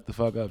 like shut the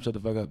fuck up.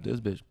 This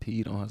bitch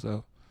peed on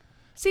herself.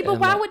 See, but And,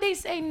 why like, would they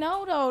say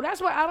no though?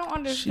 That's what I don't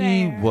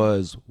understand. She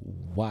was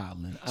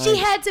wilding. She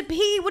had to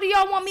pee. What do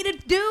y'all want me to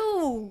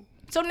do?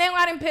 So now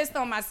I done pissed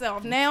on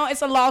myself. Now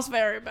it's a loss for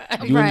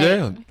everybody. You in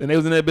jail. And they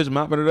was in that bitch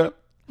mopping it up,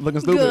 looking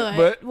stupid. Good.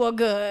 But Well,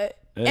 good.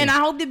 Hey. And I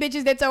hope the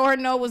bitches that told her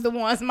no was the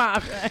ones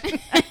mopping.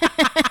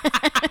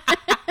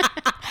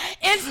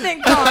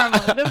 Instant karma.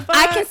 The fuck?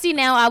 I can see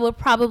now I would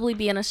probably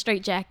be in a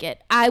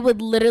straitjacket. I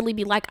would literally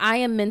be like, I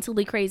am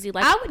mentally crazy.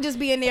 Like I would just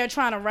be in there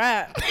trying to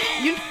rap.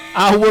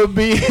 I would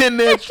be in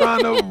there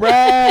trying to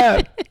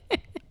rap.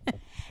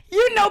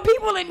 You know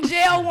people in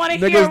jail want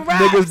to hear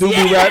rap. Niggas do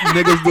be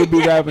rapping. Niggas do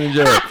be rapping in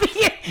jail.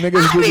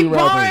 Niggas do I be be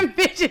barring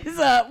rapping. bitches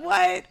up.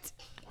 What?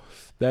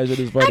 That shit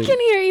is I funny. can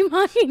hear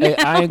Imani now. Hey,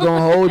 I ain't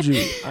gonna hold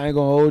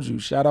you.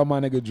 Shout out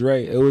my nigga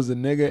Dre. It was a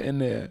nigga in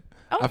there.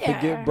 Oh, I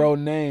forget bro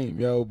name,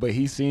 yo, but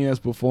he seen us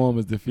perform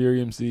as the Fury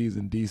MCs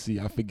in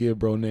DC. I forget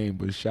bro name,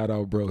 but shout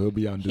out bro. He'll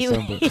be out in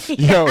December.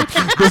 Yo,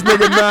 this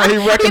nigga he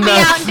recognized. He'll be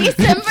out in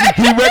December.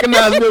 He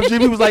recognized Lil G.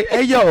 He was like,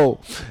 hey yo,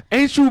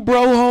 ain't you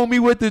bro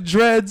homie with the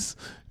dreads?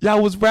 Y'all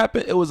was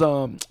rapping. It was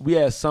we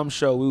had some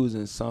show. We was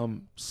in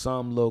some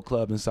little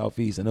club in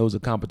Southeast, and it was a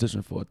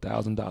competition for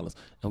 $1,000,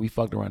 and we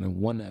fucked around and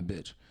won that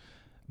bitch.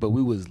 But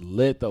we was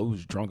lit though. We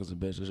was drunk as a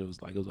bitch. It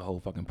was like it was a whole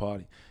fucking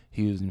party.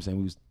 He was, you know what I'm saying,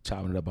 we was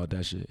chopping it up about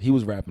that shit. He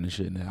was rapping and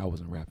shit, and I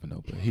wasn't rapping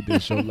though, but he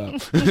did show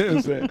love. You know what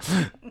I'm saying?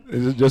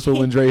 It's just for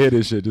when Dre hit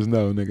his shit, just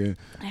know, nigga.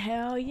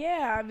 Hell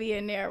yeah, I be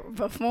in there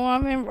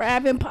performing,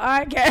 rapping,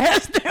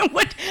 podcasting.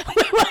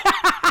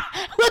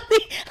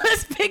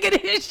 Let's figure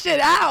this shit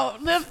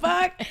out. The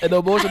fuck? And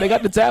no bullshit, they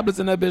got the tablets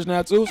in that bitch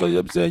now too, so you know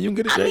what I'm saying, you can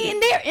get it I shaken. mean,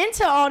 they're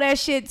into all that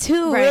shit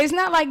too. Right. It's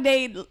not like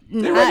they. regular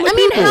I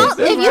mean, people. how,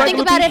 They're if you think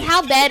regular about it, people.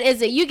 how bad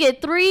is it? You get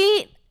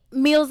 3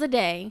 meals a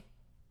day.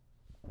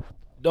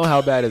 Don't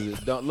how bad is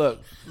it? Don't look.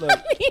 Like,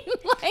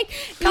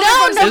 Coming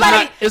no, from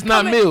nobody. It's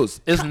not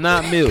meals. It's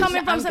not meals.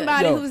 Coming from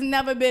somebody Yo, who's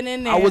never been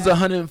in there. I was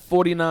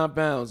 149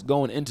 pounds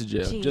going into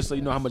jail. Jesus. Just so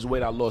you know how much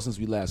weight I lost since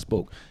we last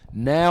spoke.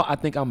 Now I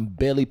think I'm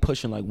barely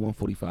pushing like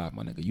 145,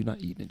 my nigga. You're not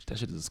eating it. That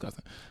shit is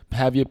disgusting.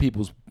 Have your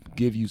peoples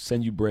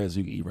send you bread so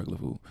you can eat regular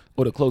food.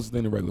 Or the closest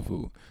thing to regular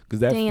food. Because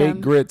that Damn.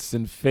 fake grits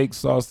and fake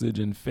sausage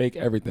and fake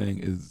everything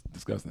is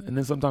disgusting. And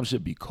then sometimes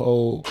shit be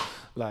cold.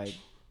 Like,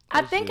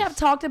 I think I've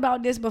talked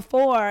about this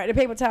before. The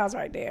paper towels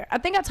right there. I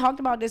think I talked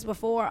about this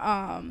before.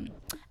 I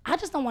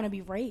just don't want to be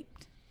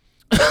raped.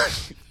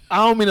 I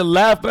don't mean to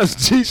laugh, but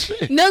that's G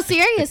shit. No,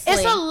 seriously.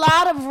 It's a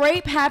lot of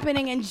rape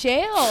happening in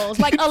jails.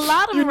 Like a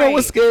lot of You rape. know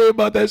what's scary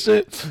about that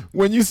shit?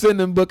 When you sitting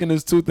and booking,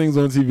 there's 2 things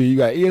on TV. You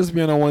got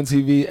ESPN on one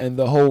TV and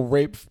the whole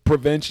rape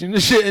prevention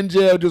and shit in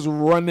jail just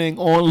running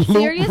on loop.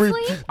 Seriously?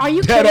 Are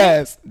you dead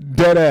kidding?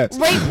 Dead ass.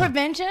 Rape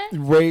prevention?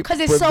 Rape Because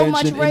there's so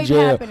much prevention in rape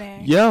jail.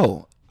 happening.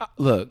 Yo,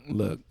 look.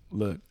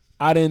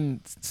 I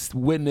didn't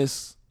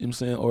witness, you know what I'm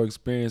saying, or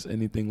experience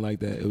anything like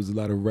that. It was a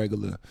lot of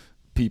regular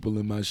people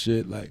in my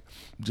shit, like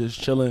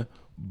just chilling.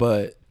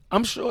 But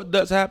I'm sure it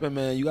does happen,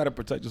 man. You got to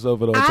protect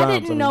yourself at all times. I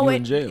didn't know you it.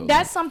 in jail.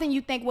 That's something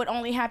you think would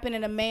only happen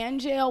in a man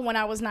jail when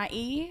I was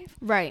naive.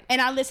 Right.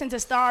 And I listened to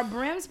Star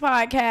Brim's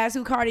podcast,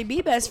 who Cardi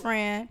B best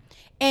friend,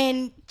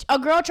 and a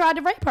girl tried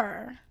to rape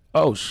her.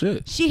 Oh,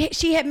 shit.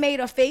 She had made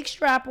a fake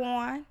strap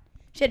on.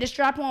 She said the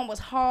strap on was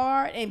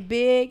hard and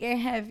big and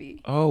heavy.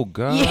 Oh,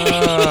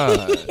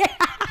 God.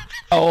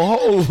 Oh,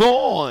 hold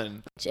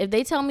on. If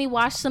they tell me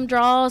wash some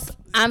drawers,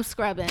 I'm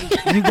scrubbing.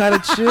 You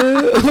got to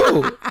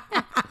chill.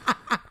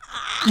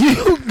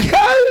 You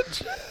got to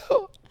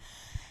chill.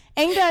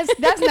 Ain't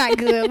that's not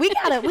good. We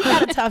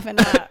gotta toughen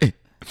up.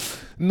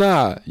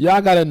 Nah,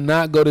 y'all got to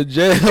not go to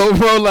jail,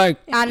 bro. Like,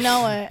 I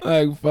know it.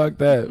 like fuck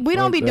that. We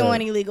don't Fuck be that.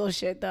 doing illegal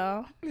shit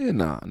though. Yeah,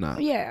 nah.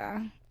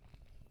 Yeah.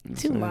 Too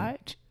saying.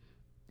 much.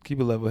 Keep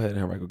a level head in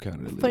Henrico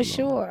County. For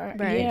sure.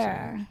 Right.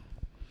 Yeah.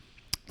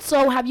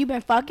 So have you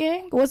been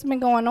fucking? What's been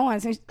going on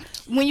since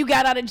when you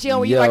got out of jail?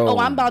 Where you like, Yo. oh,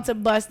 I'm about to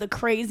bust the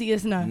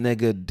craziest nut.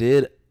 Nigga,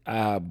 did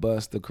I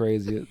bust the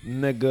craziest?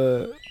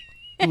 Nigga,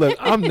 look,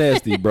 I'm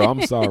nasty, bro.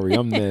 I'm sorry.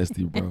 I'm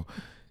nasty, bro.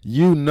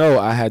 You know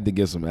I had to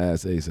get some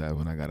ass ASAP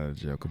when I got out of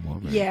jail. Come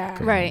on, man. Yeah.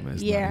 Come Right. On, man.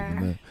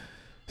 Yeah.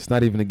 It's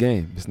not even a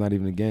game. You know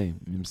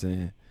what I'm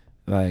saying?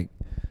 Like,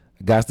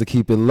 got to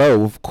keep it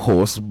low, of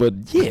course. But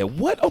yeah,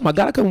 what? Oh my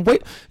God, I couldn't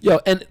wait. Yo,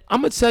 and I'm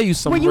gonna tell you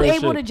some Were you real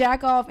able shit. to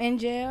jack off in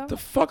jail? The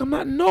fuck? I'm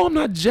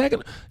not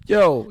jacking.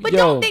 Yo, But yo.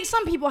 don't think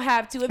some people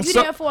have to. If you're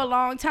Some- there for a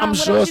long time, I'm what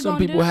sure else you some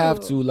gonna people do? have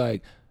to.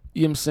 Like,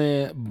 You know what I'm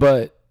saying?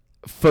 But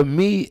for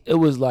me, it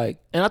was like,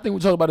 and I think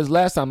we talked about this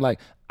last time, like,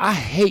 I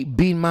hate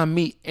beating my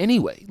meat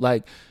anyway.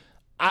 Like,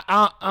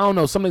 I don't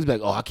know. Some niggas be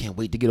like, oh, I can't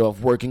wait to get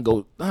off work and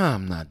go,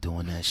 I'm not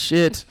doing that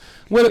shit.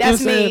 What, That's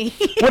you know what I'm me.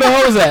 saying? Where the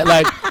hell is that?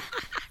 Like,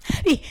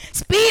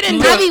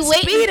 Speeding, I be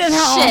waiting speeding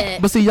home.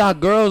 shit. but see, y'all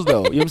girls,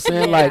 though, you know what I'm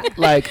saying?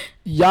 Like,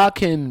 y'all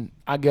can,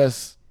 I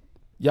guess,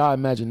 y'all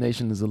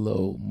imagination is a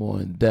little more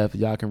in depth.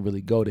 Y'all can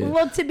really go there.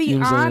 Well, to be You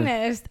know what I'm saying?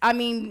 honest, I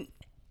mean,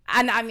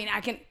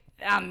 I can.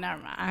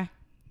 Never mind.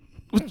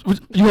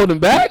 You holding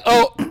back?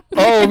 Oh,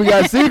 we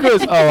got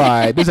secrets. Oh, all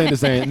right. This ain't the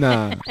same.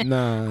 Nah. All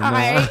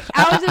right.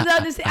 I was just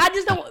about to say. I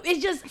just don't.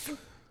 It's just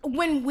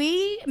when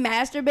we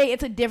masturbate,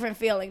 it's a different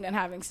feeling than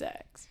having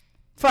sex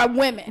for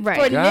women.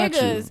 Right. For Got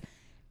niggas, you.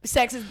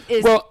 sex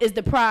is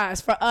the prize.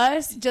 For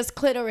us, just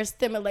clitoris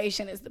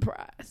stimulation is the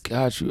prize.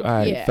 Got you. All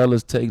right, Yeah.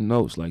 fellas, take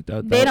notes. Like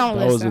that. They don't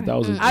that listen. That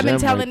was a I've been gem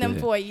telling right them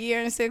there. for a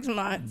year and 6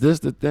 months. This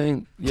the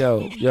thing,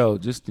 yo, just you know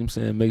what I'm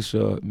saying, make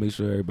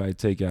sure everybody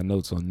take y'all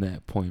notes on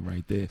that point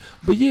right there.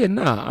 But yeah,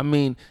 nah, I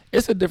mean,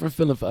 it's a different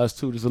feeling for us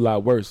too. It's a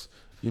lot worse.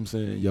 You know what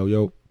I'm saying? Yo. You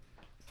know what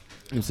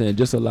I'm saying?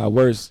 Just a lot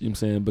worse, you know what I'm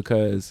saying?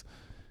 Because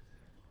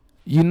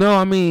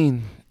I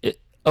mean,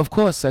 of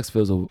course sex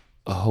feels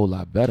a whole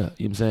lot better.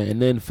 You know what I'm saying?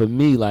 And then for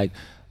me, like,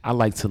 I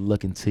like to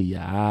look into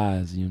your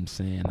eyes, you know what I'm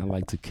saying? I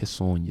like to kiss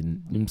on you. You know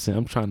what I'm saying?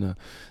 I'm trying to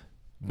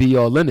be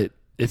all in it.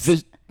 If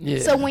it's yeah.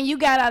 So when you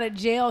got out of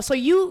jail, so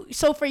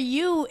for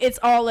you, it's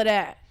all of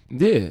that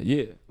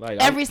Yeah. Like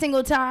every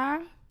single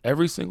time.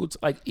 every single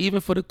like even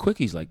for the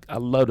quickies, like I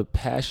love the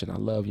passion. I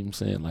love, you know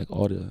what I'm saying, like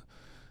all the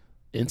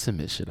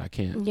intimate shit. I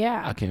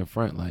can't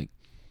front like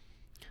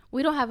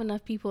We don't have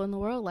enough people in the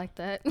world like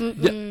that.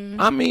 yeah,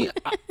 I mean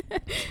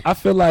I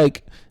feel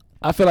like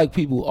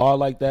people are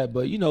like that,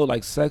 but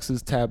like sex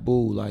is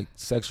taboo, like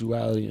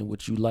sexuality and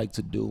what you like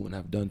to do and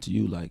have done to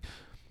you, like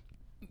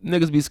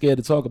niggas be scared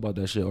to talk about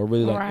that shit or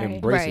really like Right.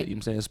 embrace Right. it, you know what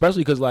I'm saying?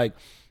 Especially because like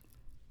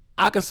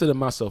I consider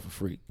myself a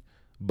freak,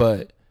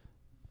 but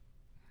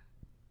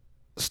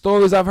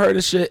stories I've heard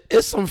of shit,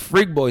 it's some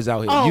freak boys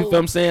out here. You Oh. feel what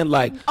I'm saying?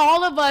 Like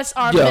All of us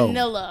are Yo.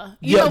 vanilla.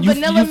 Yeah,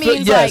 Vanilla you feel-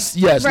 means yes,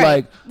 like yes, right.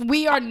 like,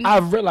 we are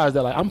I've realized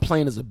that like I'm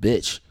playing as a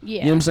bitch. Yeah.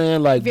 You know what I'm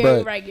saying? Like very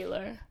but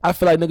regular. I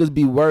feel like niggas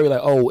be worried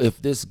like, oh,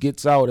 if this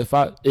gets out, if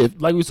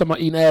like we was talking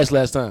about eating ass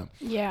last time.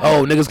 Yeah.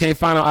 Oh, niggas can't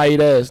find out I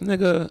eat ass.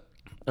 Nigga,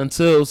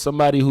 until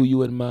somebody who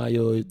you admire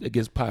or it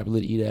gets popular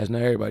to eat ass.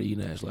 Not everybody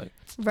eating ass. Like,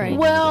 Right.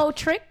 Well,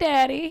 Trick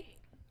Daddy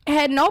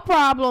had no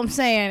problem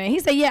saying it. He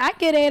said, "Yeah, I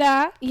get it.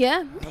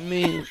 Yeah.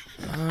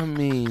 I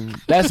mean,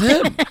 that's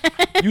him.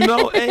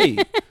 Hey,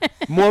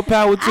 more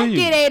power to I you.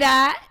 get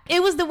it.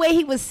 It was the way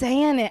he was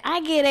saying it.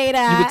 I get it.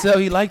 You could tell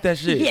he liked that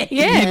shit.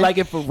 Yeah. He like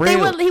it for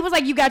real. He was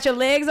like, "You got your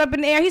legs up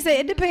in the air." He said,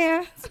 "It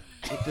depends."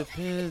 It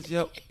depends,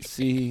 yo.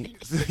 See.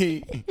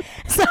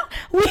 So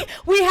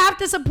we have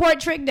to support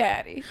Trick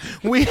Daddy.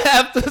 We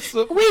have to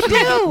support. We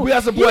do. We got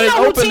to support You his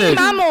know who openness. team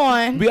I'm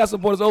on. We got to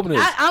support his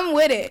openness. I'm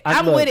with it.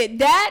 I'm look. with it.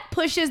 That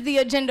pushes the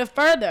agenda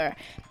further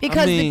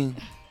because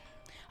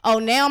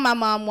now my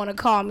mom want to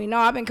call me. No,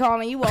 I've been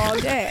calling you all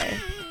day.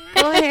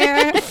 Go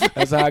ahead.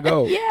 that's how I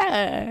go.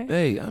 Yeah.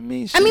 Hey, I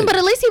mean, shit. But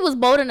at least he was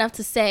bold enough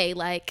to say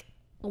like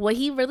what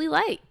he really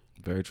liked.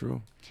 Very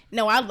true.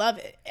 No, I love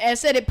it. I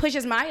said it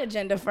pushes my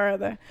agenda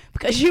further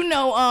because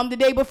the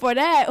day before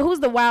that,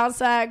 who's the wild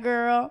side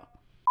girl?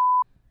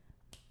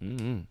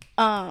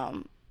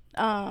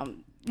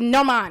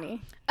 Normani.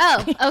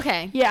 Oh,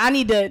 okay. Yeah, I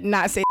need to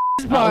not say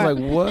this I part. was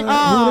like, what? Who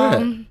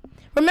that?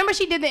 Remember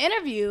she did the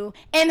interview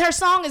and her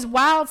song is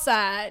Wild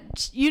Side,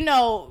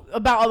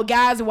 about a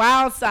guy's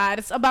wild side.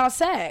 It's about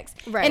sex.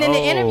 Right. And in the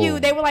Oh. interview,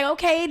 they were like,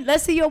 okay,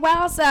 let's see your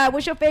wild side.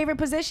 What's your favorite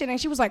position? And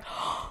she was like,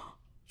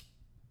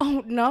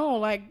 oh no,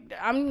 like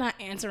I'm not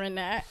answering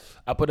that.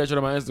 I put that shit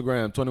on my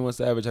Instagram. 21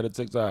 Savage had a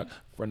TikTok.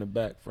 Front and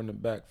back, front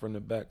and back, front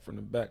and back, front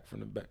and back,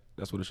 front and back.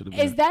 That's what it should have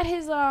been. Is that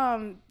his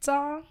song?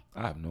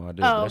 I have no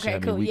idea. Oh, That shit okay,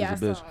 had me cool. weak Yeah, I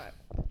as a bitch. saw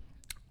it.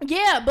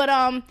 Yeah,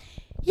 but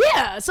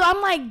yeah. So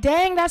I'm like,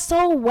 dang, that's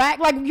so whack.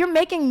 Like you're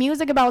making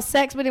music about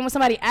sex, but then when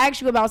somebody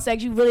asks you about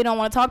sex, you really don't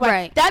want to talk about it.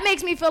 Right. That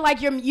makes me feel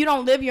like you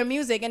don't live your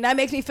music, and that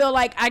makes me feel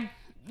like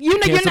you're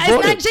not. support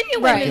It's not it.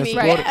 genuine Right, to me.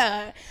 can't support it.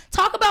 Yeah.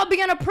 Talk about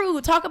being a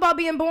prude. Talk about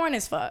being boring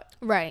as fuck.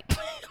 Right.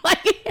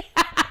 Like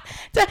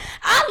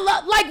I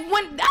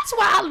love that's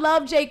why I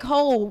love J.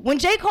 Cole. When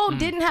J. Cole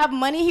didn't have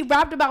money, he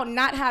rapped about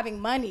not having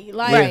money.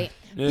 Like Right.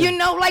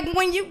 Yeah. like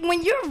when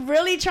you're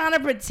really trying to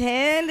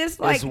pretend, it's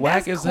like It's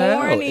whack that's as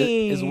hell.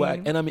 corny. It's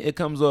whack. And I mean, it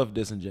comes off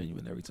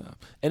disingenuous every time.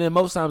 And then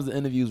most times the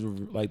interviews,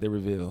 they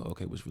reveal,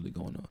 okay, what's really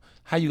going on.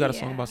 How you got a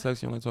song Yeah. about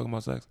sex? You only talking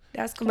about sex?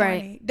 That's corny.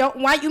 Right. Don't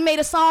why you made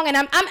a song and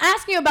I'm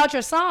asking you about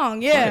your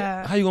song. Yeah.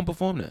 Right. How you gonna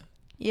perform that?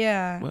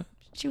 Yeah. What?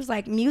 She was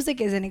like, music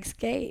is an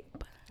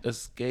escape.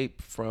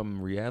 Escape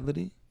from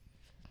reality?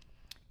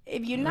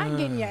 If you're not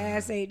getting your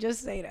ass ate,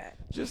 just say that.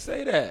 Just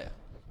say that.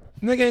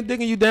 Nigga ain't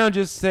digging you down,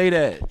 just say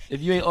that.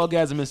 If you ain't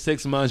orgasm in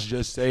 6 months,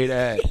 just say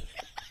that.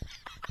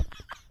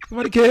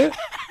 Nobody care. Ain't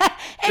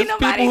It's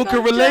nobody people who gonna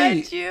can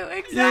relate. judge you. You know what I'm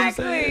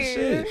Exactly.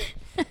 saying?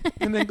 Shit.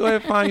 And then go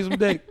ahead and find you some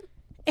dick.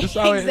 It's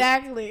out here.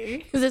 Exactly.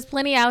 Because there's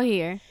plenty out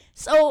here.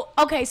 So,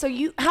 okay, so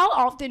how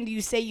often do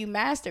you say you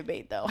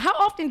masturbate, though? How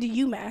often do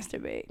you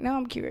masturbate? Now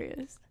I'm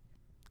curious.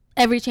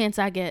 Every chance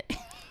I get.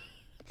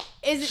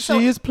 Is it She so?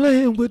 is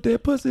playing with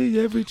that pussy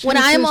every chance. When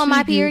I am that on she my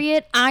get.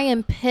 period, I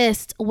am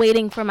pissed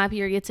waiting for my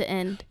period to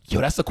end.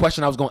 Yo, that's the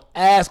question I was gonna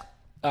ask.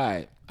 All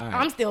right.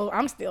 I'm still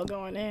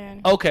going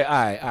in. Okay, all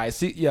right.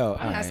 See, yo,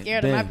 I'm not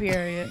scared of my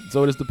period.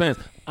 So this depends.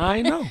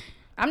 I know.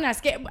 I'm not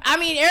scared. I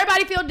mean,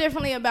 everybody feel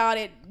differently about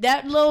it.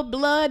 That little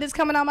blood that's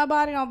coming out my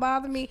body don't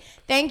bother me.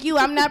 Thank you.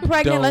 I'm not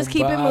pregnant. Don't Let's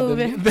keep it bother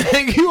moving. me.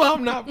 Thank you.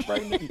 I'm not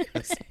pregnant.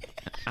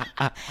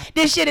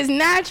 This shit is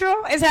natural.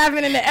 It's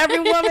happening to every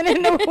woman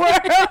in the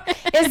world.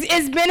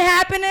 It's been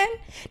happening.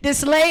 The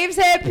slaves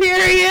had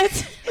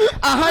periods.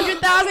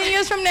 100,000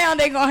 years from now,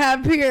 they gonna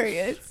have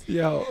periods.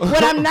 Yo.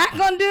 What I'm not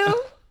gonna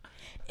do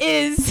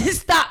is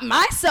stop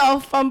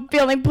myself from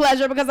feeling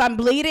pleasure because I'm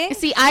bleeding.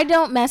 See, I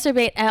don't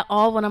masturbate at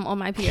all when I'm on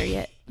my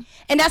period.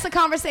 And that's a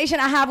conversation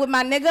I have with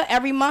my nigga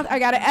every month. I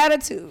got an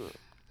attitude.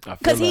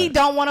 Because he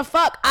don't want to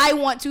fuck. I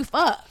want to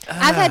fuck.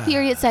 I've had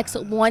period sex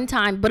one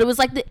time, but it was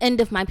like the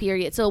end of my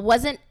period. So it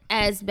wasn't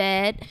as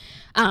bad.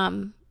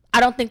 I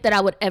don't think that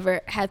I would ever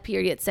have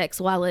period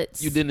sex while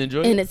it's You didn't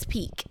enjoy in it? its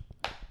peak.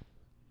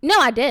 No,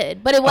 I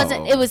did. But it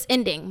wasn't. Oh. It was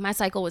ending. My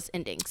cycle was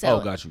ending. So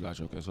Oh, got you.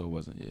 Okay, so it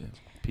wasn't,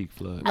 peak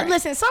flood.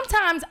 Listen,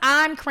 sometimes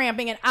I'm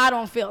cramping and I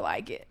don't feel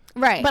like it.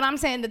 Right. But I'm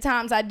saying the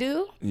times I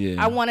do,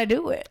 Yeah. I want to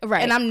do it.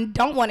 Right. And I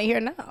don't want to hear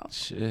no.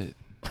 Shit.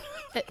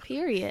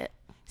 period.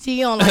 See,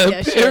 you don't like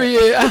that shit.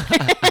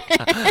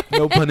 Period.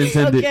 No pun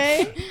intended.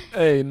 Okay.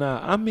 Hey, nah.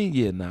 I mean,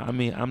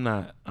 I'm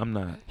not.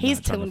 He's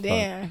not trying to tuned fuck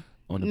in.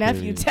 on the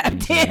Nephew period,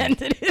 tapped you know what I'm in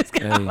to this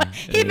guy.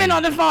 Hey, He been hey.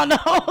 on the phone the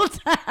whole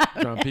time.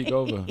 Trying to peek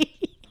over.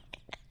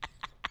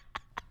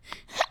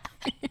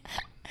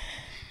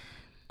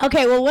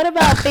 Okay, well, what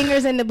about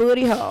fingers in the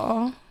booty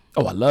hole?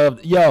 Oh, I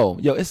love yo.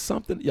 It's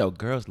something. Yo,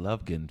 girls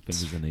love getting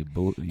fingers in their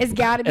booty. It's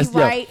got to be Yo,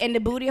 right, and the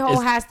booty hole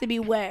it's- has to be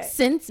wet.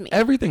 Since me.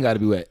 Everything got to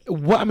be wet.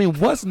 What I mean,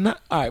 what's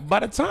not? All right. By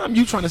the time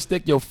you trying to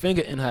stick your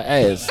finger in her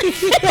ass, it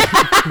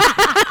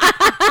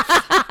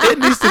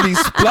needs to be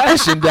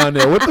splashing down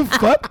there. What the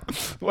fuck?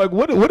 Like,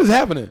 what is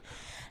happening?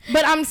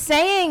 But I'm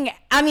saying,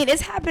 I mean,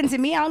 it's happened to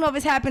me. I don't know if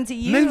it's happened to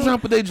you. Niggas don't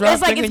put their dry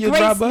It's like finger it's in your great.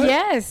 dry butt?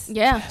 Yes.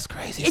 Yeah. That's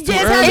crazy. It It's too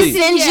just has early. It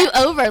sends Yeah. you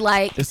over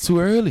like. It's too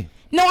early.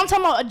 No, I'm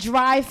talking about a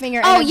dry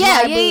finger. Oh and a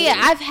yeah, dry yeah, booty. yeah.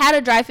 I've had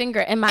a dry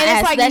finger in my And it's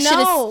ass. like, that no. shit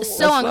is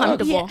so That sucks.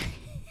 uncomfortable.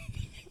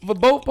 For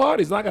both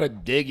parties, I gotta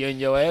dig in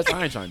your ass.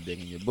 I ain't trying to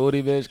dig in your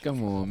booty, bitch.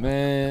 Come on,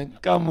 man.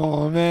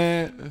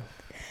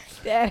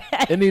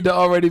 It need to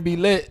already be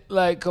lit.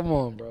 Like, come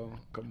on, bro.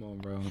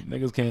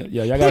 Niggas can't.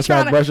 Yeah, y'all gotta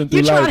start brushing through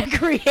You're trying life. to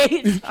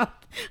create something.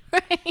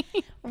 Right.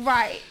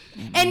 Right.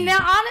 And now,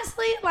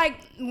 honestly, like,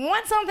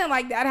 once something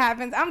like that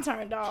happens, I'm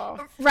turned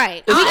off.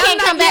 Right. We I'm can't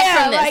not- come back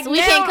yeah, from this. like, We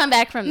now- can't come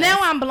back from this. Now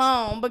I'm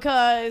blown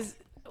because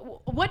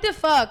what the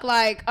fuck?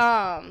 Like,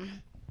 now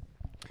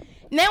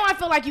I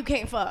feel like you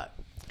can't fuck.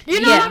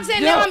 You know Yeah. what I'm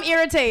saying? Yo, now I'm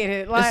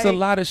irritated. Like, It's a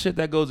lot of shit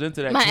that goes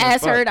into that. My can't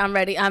ass fuck. hurt. I'm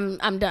ready. I'm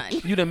done.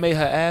 You done made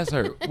her ass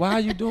hurt. Why are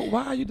you doing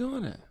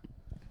that?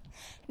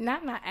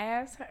 not my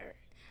ass hurt.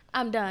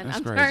 I'm done. That's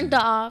I'm crazy. turned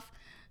off.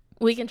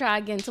 We can try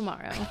again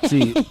tomorrow.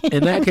 See,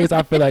 in that case,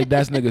 I feel like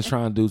that's niggas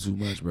trying to do too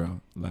much, bro.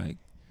 Like,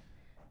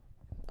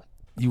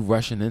 you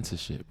rushing into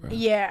shit, bro.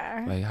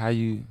 Yeah. Like, how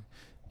you?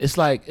 It's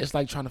like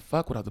trying to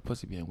fuck without the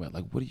pussy being wet.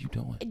 Like, what are you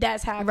doing?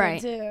 That's happened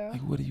Right. too.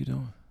 Like, what are you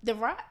doing? The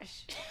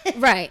rush.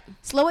 Right.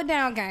 Slow it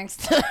down,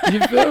 gangster. You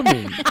feel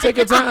me? Take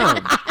your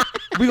time.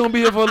 We gonna be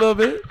here for a little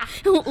bit.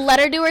 Let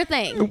her do her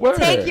thing. Word.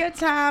 Take your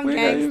time, We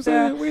ain't got- you know what I'm gangster.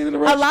 saying? We ain't in a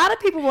rush. A lot of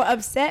people were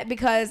upset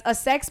because a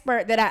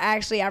sexpert that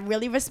I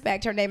really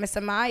respect, her name is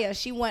Samaya,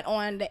 she went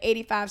on the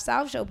 85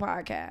 South Show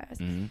podcast.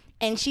 Mm-hmm.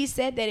 And she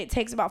said that it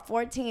takes about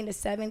 14 to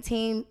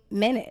 17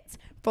 minutes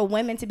for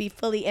women to be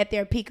fully at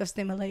their peak of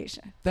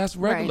stimulation. That's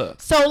regular.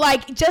 So,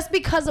 like, just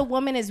because a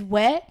woman is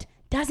wet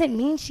doesn't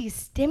mean she's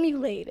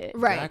stimulated.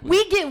 Right. Exactly.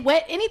 We get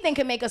wet. Anything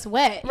can make us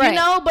wet, you Right.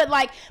 know? But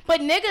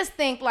niggas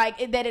think,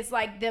 like, that it's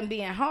like them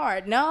being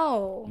hard.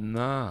 No.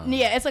 Nah.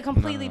 Yeah, it's a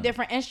completely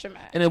different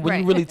instrument. And then when you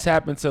Right. really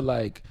tap into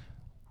like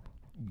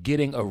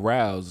getting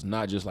aroused,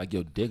 not just like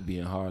your dick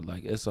being hard,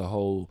 like it's a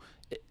whole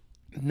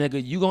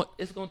nigga,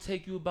 it's gonna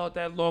take you about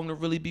that long to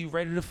really be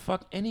ready to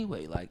fuck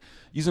anyway. Like,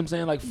 you see what I'm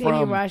saying? Like, Then you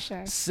from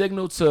rushing.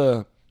 signal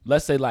to,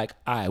 let's say, like,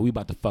 all right, we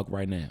about to fuck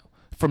right now.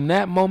 From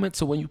that moment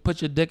to when you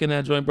put your dick in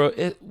that joint, bro,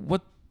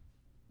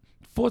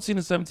 14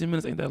 to 17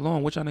 minutes ain't that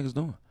long. What y'all niggas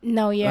doing?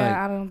 No, yeah, Like,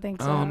 I don't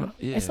think so. I don't know.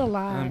 Yeah, It's a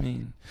lot. I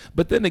mean,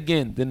 but then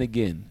again,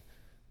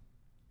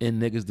 in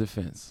niggas'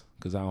 defense,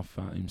 because I don't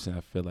find, you know what I'm saying,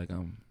 I feel like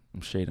I'm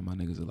shading my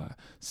niggas a lot.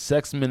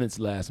 Sex minutes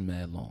last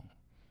mad long.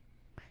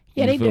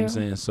 Yeah, You they feel do. what I'm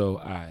saying?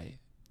 So,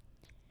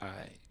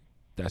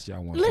 that's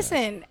y'all want.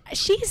 Listen,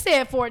 she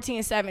said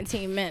 14,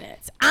 17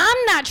 minutes. I'm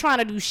not trying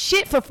to do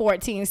shit for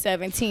 14,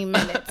 17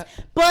 minutes.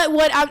 But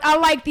what I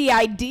like the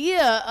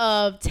idea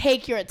of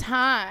take your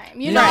time.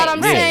 You know Yeah, what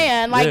I'm yeah,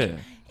 saying? Like, yeah.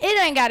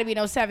 it ain't got to be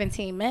no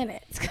 17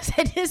 minutes. Because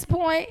at this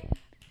point,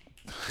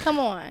 come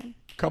on.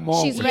 Come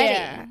on. She's with ready. it.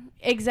 Yeah,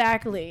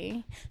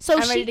 exactly. So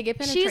I'm ready to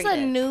get she's a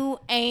penetrated. new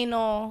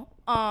anal.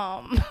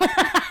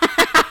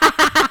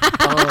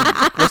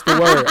 What's the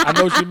word? I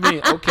know what you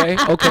mean.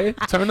 Okay.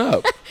 Turn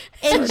up.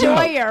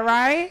 Enjoyer,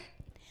 right?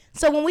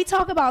 So when we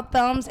talk about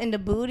thumbs in the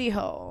booty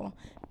hole,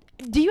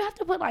 do you have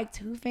to put like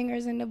 2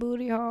 fingers in the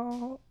booty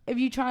hole if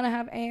you're trying to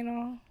have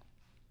anal?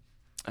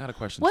 I had a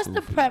question. What's too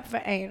the for you. prep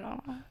for anal?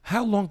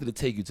 How long did it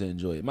take you to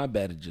enjoy it? My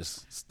bad. It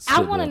just.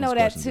 I want to know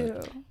that too.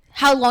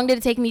 How long did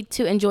it take me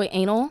to enjoy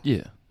anal?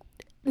 Yeah.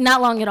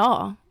 Not long at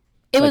all.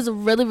 It was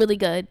really, really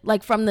good.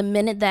 Like from the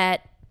minute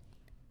that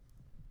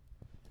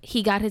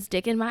he got his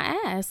dick in my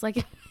ass. Like,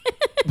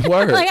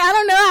 Word. like I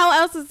don't know how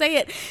else to say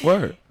it.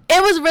 Word.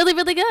 It was really,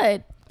 really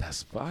good.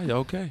 That's fine.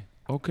 Okay.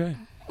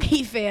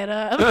 He fed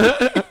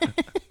up.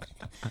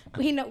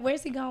 He know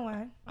where's he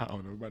going? I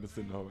don't know. We're about to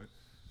sit in the hallway.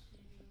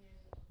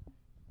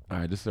 All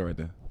right, this is it right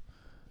there.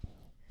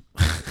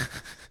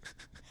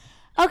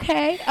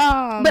 Okay.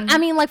 But I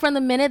mean, like from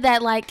the minute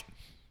that like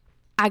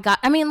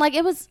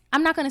it was,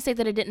 I'm not going to say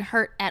that it didn't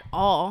hurt at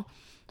all.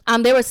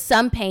 There was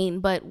some pain,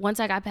 but once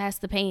I got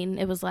past the pain,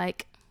 it was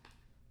like,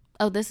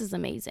 oh, this is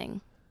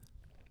amazing.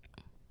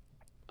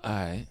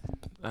 All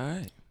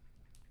right.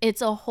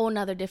 It's a whole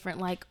nother different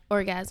like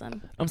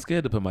orgasm. I'm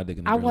scared to put my dick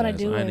in the I girl's wanna ass,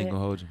 do so I ain't it. even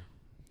gonna hold you.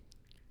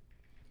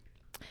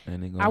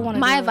 I wanna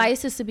My do it.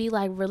 advice is to be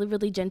like really,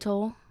 really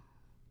gentle.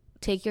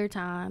 Take your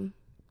time.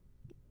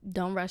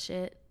 Don't rush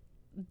it.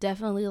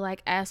 Definitely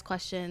like ask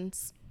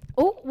questions.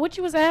 Oh, what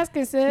you was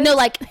asking, sis? No,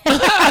 like, no,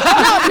 not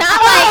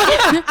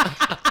like,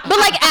 but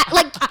like,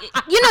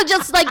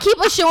 just like keep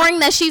assuring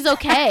that she's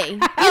okay.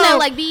 You know,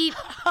 like be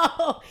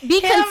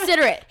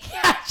considerate.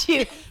 Got you.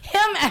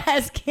 Him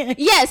asking.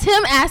 Yes,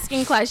 him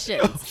asking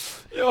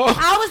questions. Yo,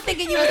 I was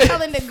thinking you were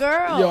telling the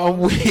girl. I'm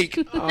weak.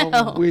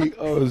 I'm weak.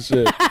 Oh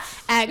shit.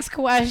 Ask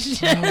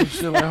questions. Oh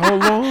shit. Like,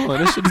 hold on.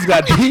 This shit just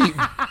got deep.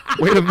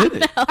 Wait a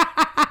minute.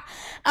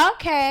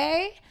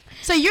 Okay.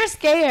 So you're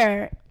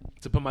scared.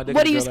 To put my dick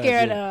What are in you the girl's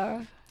scared ass, yeah.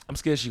 of? I'm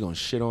scared she gonna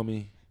shit on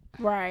me.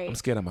 Right. I'm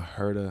scared I'm gonna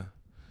hurt her.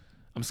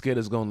 I'm scared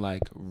it's gonna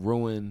like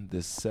ruin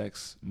this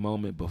sex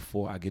moment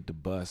before I get the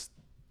bust.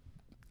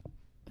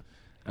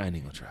 I ain't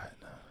even gonna try it.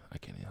 No, I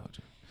can't even hold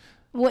you.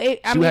 Well,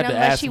 I She mean, had to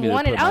unless ask she me to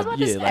wanted. put I was my- about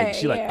to yeah, say. like,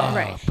 she like, yeah. oh,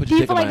 Right. put Do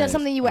your you dick feel in like my that's ass.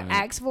 something you would Right.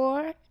 ask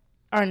for,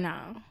 or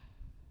no?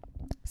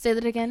 Say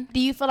that again. Do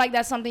you feel like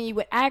that's something you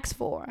would ask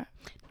for?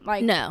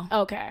 Like No.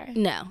 Okay.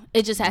 No,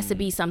 it just has to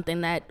be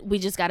something that we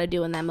just got to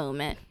do in that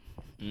moment.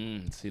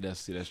 See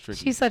that's tricky.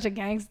 She's such a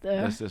gangster.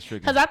 That's tricky.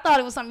 Because I thought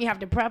it was something you have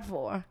to prep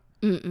for.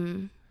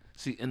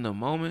 See, in the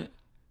moment,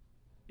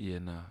 yeah,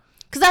 nah.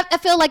 Because I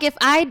feel like if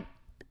I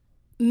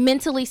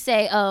mentally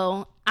say,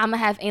 oh, I'm going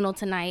to have anal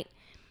tonight,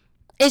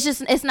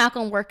 it's not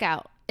going to work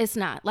out. It's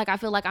not. Like, I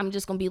feel like I'm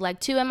just going to be like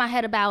too in my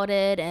head about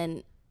it,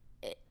 and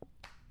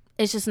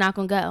it's just not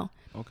going to go.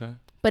 Okay.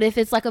 But if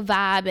it's like a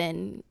vibe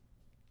and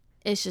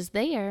it's just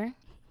there,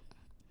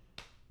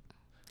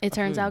 it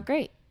turns out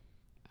great.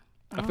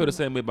 I feel the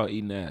same way about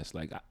eating ass.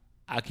 Like,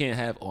 I can't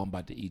have, oh, I'm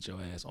about to eat your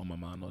ass on my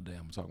mind all day.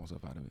 I'm talking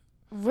myself out of it.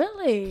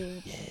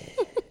 Really?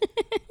 Yeah.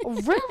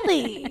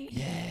 Really?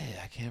 Yeah,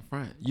 I can't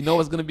front. You know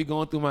what's going to be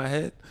going through my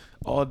head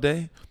all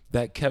day?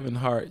 That Kevin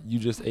Hart, you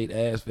just ate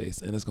ass face,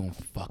 and it's going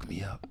to fuck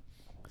me up.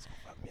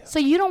 So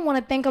you don't want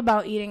to think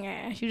about eating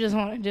ass. You just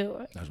want to do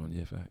it. That's one,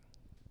 yeah, fact.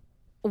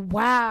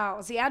 Wow.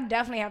 See, I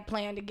definitely have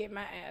planned to get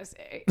my ass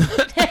ate.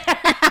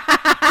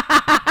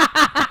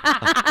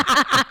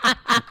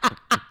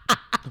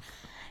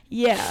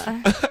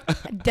 Yeah.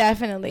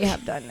 Definitely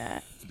have done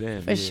that.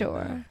 Damn, For yeah,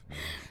 sure. man.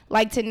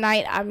 Like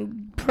tonight,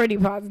 I'm pretty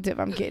positive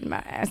I'm getting my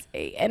ass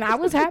ate. And I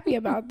was happy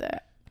about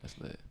that. That's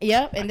lit.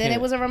 Yep. And then it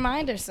can't- was a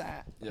reminder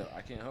sign. Yo,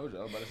 I can't hold you.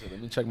 I was about to say,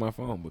 let me check my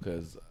phone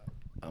because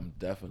I'm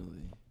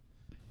definitely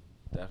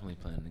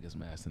planning to get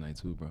some ass tonight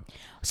too, bro.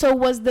 So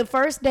was the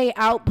first day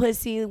out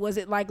pussy, was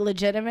it like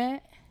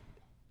legitimate?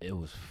 It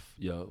was,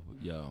 yo.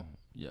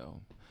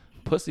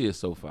 Pussy is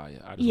so fire.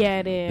 I just Yeah,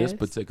 want you to it know, is. This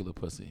particular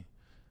pussy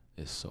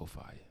is so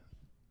fire.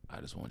 I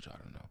just want y'all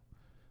to know.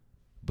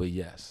 But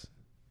yes,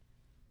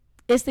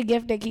 It's the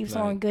gift that keeps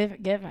Like, on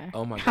giving.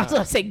 oh my I was God,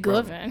 going to say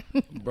bro. giving.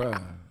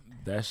 bruh,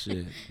 that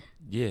shit,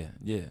 yeah.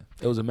 It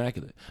was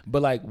immaculate.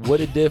 But like what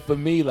it did for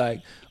me,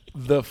 like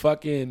the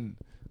fucking,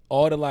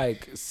 all the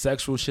like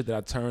sexual shit that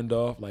I turned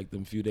off like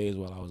them few days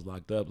while I was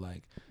locked up,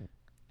 like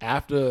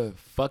after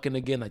fucking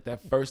again, like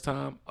that first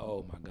time,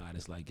 oh my God,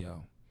 it's like,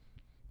 yo,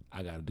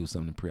 I got to do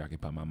something to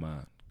preoccupy my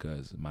mind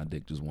because my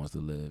dick just wants to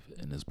live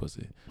in this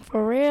pussy.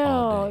 For all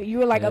real. day. You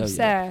were like Hell yeah.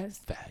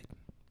 obsessed. Fact.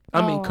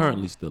 I mean, Oh.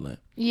 currently still in.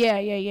 Yeah.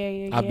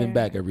 I've been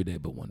back every day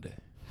but one day.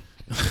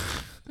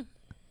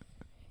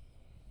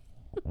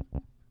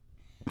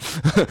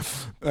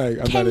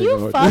 Can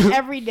you fuck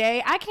every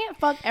day? I can't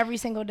fuck every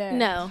single day.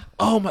 No.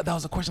 Oh my, that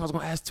was a question I was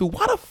gonna ask too.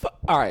 Why the fuck?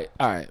 All right.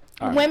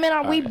 Women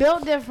are all we right.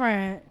 built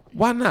different.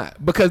 Why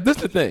not? Because this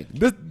the thing.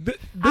 This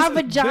Our is-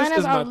 vaginas this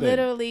is my are thing.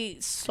 literally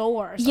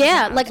sore.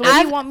 Yeah, sometimes. like So what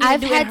do you want me to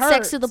I've do? It had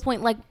sex to hurts. the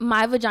point like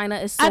my vagina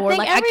is I sore. think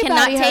Like I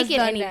cannot everybody has take it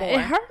done anymore. that.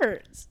 It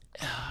hurts.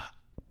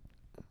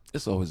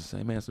 It's always the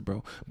same answer,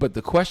 bro. But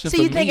the question So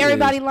for you me think is,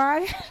 everybody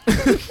lying?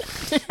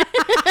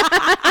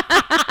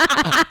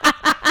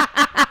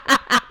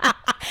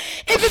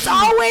 If it's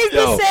always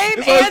the same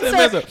it's always the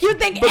same answer, you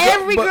think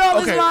every girl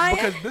is lying?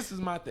 Because this is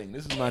my thing.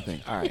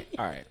 All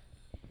right.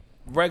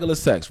 Regular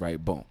sex,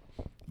 right? Boom.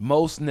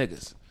 Most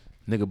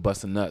nigga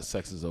busting nuts,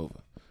 sex is over.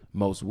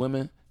 Most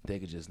women, they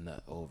could just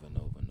nut over and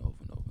over and over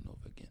and over and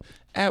over again.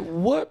 At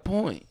what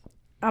point?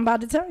 I'm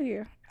about to tell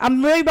you.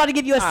 I'm really about to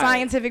give you a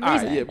scientific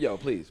reason. All right, yo,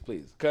 please.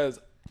 Because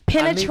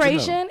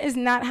penetration is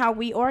not how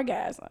we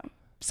orgasm.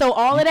 So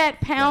all of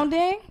that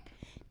pounding,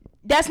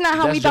 that's not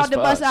how That's we about just to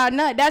for bust us. our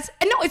nut.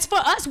 It's for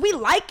us. We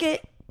like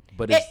it.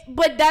 But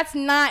But that's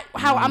not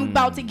how I'm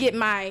about to get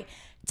my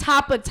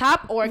top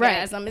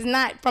orgasm. It's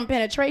not from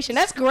penetration.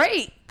 That's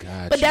great.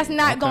 But that's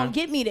not gonna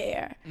get me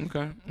there.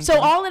 Okay. So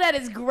all of that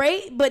is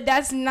great, but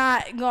that's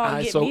not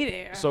gonna get me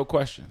there. So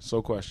question.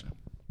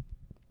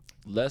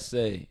 Let's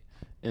say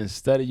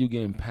instead of you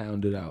getting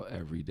pounded out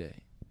every day,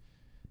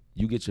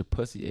 you get your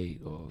pussy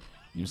ate, or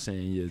you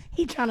saying you.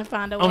 He trying to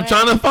find a way. I'm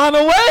trying to find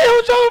a way.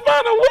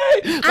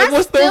 Like,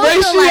 what's the still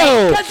feel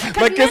ratio? like- 'cause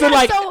Like, men is are it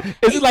like so-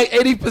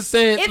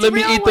 80%? It's Let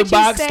me real eat the what you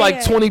box.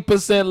 Like saying.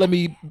 20%. Let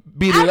me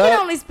beat I it can up.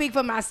 only speak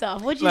for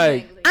myself. What you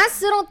Like- think? I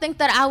still don't think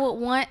that I would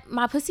want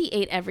my pussy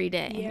ate every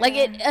day. Yeah. Like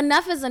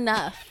enough is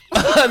enough.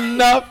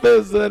 Enough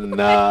is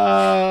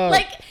enough.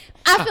 Like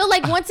I feel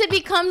like once it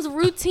becomes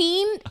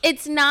routine,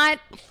 it's not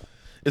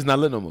it's not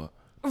lit no more.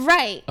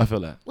 right. I feel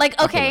that. Like, I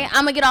feel okay, that.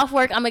 I'm gonna get off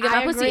work. I'm gonna get I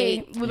my pussy agree.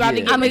 ate. We're about to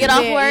Yeah. get I'm gonna this get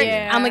off bit, work.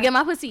 yeah. I'm gonna get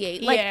my pussy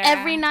ate. Like Yeah.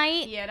 every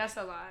night. Yeah, that's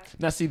a lot.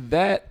 Now, see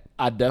that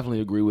I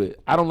definitely agree with.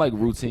 I don't like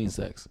routine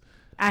sex,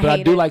 I but I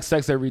hate do it. like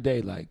sex every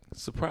day. Like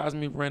surprise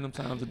me random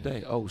times a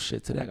day. Oh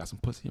shit, today I got some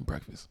pussy and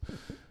breakfast.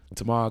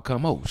 Tomorrow I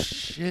come. Oh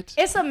shit.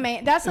 It's a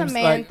man. That's a It's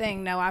man like-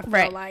 thing, though. I feel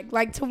Right.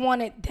 like to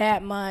want it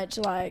that much,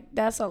 like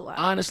that's a lot.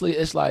 Honestly,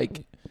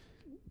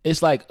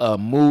 it's like a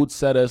mood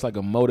setter. It's like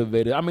a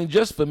motivator. I mean,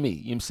 just for me, you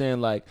know what I'm saying?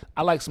 Like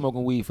I like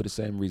smoking weed for the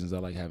same reasons I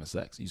like having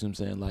sex. You see what I'm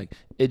saying? Like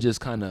it just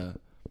kind of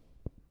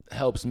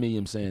helps me, you know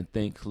what I'm saying,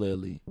 think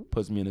clearly,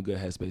 puts me in a good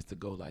headspace to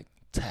go like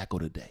tackle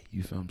the day.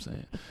 You feel what I'm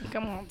saying?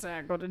 Come on,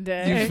 tackle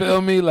today. You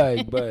feel me?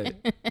 Like, but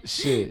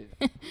shit.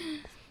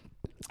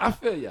 I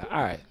feel ya.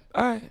 All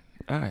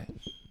right.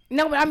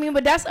 No, but I mean,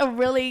 but that's a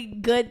really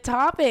good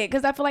topic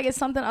because I feel like it's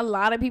something a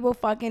lot of people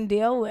fucking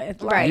deal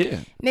with. Like, Right. Yeah.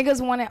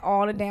 niggas want it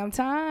all the damn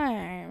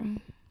time.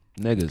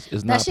 Niggas,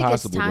 it's not shit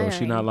gets possible, bro. She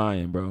tiring. not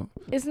lying, bro.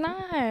 It's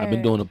not. I've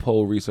been doing the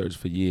poll research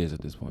for years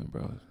at this point,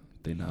 bro.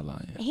 They not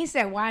lying. He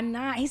said, "Why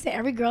not?" He said,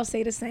 "Every girl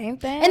say the same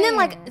thing." And then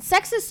like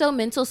sex is so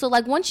mental. So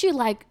like once you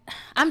like,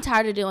 I'm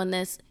tired of doing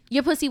this,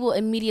 your pussy will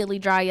immediately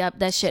dry up.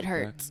 That shit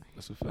hurts.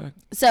 That's a fact.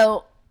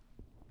 So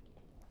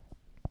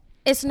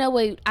it's no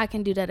way I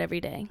can do that every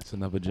day. It's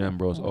another gem,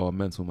 bro. It's all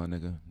mental, my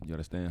nigga. You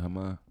understand her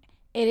mind?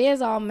 it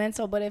is all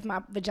mental, but if my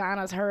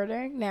vagina's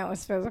hurting, now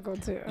it's physical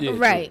too. Yeah.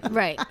 Right,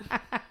 right.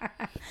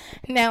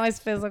 Now it's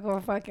physical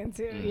fucking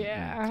too. Mm-hmm.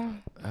 Yeah.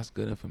 That's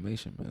good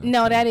information, man.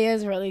 No, that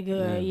is really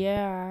good.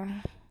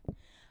 Yeah.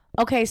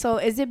 Okay, so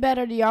is it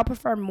better? Do y'all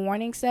prefer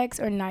morning sex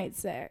or night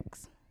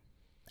sex?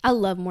 I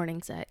love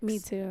morning sex. Me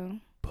too.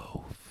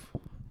 both.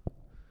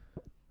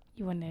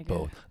 You a nigga.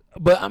 Both.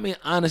 But I mean,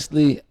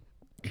 honestly,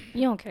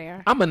 You don't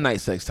care. I'm a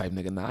night sex type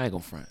nigga. Nah, I ain't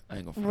gonna front.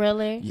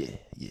 Really?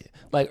 Yeah.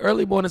 Like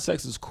early morning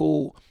sex is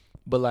cool,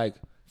 but like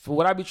for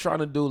what I be trying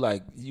to do,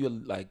 like you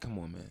like, come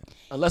on, man.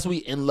 Unless we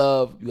in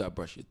love, you gotta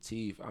brush your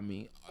teeth. I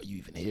mean, are you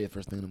even here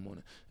first thing in the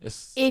morning?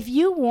 It's If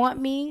you want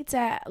me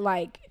to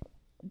like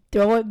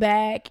throw it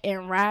back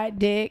and ride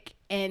dick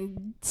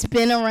and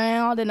spin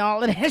around and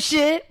all of that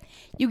shit,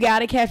 you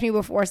gotta catch me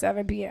before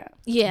 7 p.m.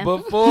 Yeah.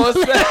 before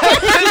sex.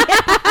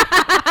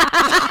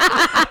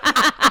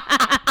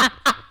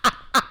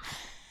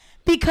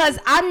 Because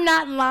I'm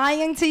not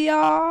lying to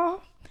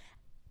y'all.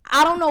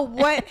 I don't know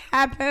what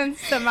happens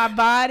to my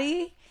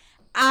body.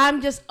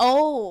 I'm just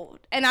old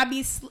and I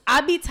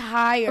be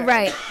tired.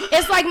 Right.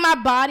 It's like my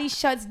body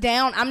shuts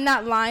down. I'm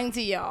not lying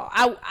to y'all.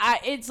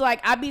 It's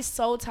like I be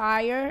so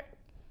tired.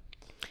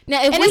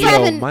 Now, if And we it's like-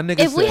 having my nigga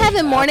if we said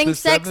having morning after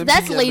sex, 7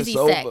 that's p.m. lazy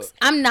it's sex. over.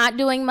 I'm not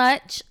doing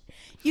much.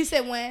 You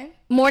said when?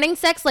 Morning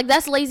sex, like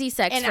that's lazy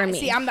sex And for me.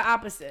 see, I'm the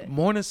opposite.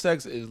 Morning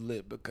sex is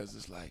lit because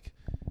it's like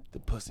the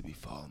pussy be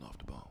falling off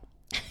the bone.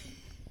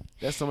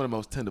 That's some of the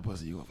most tender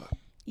pussy you ever.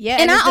 Yeah,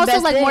 and I it's the also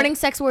best like dick. morning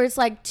sex where it's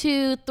like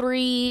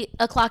 2-3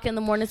 o'clock in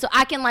the morning, so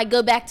I can like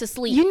go back to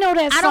sleep. You know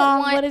that I don't song?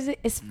 want- What is it?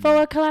 It's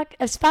 4 o'clock.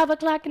 It's 5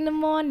 o'clock in the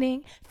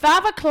morning.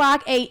 5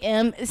 o'clock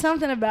a.m. It's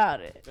something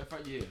about it.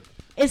 Yeah.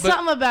 It's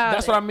something about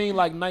That's it. what I mean,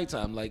 like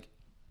nighttime. Like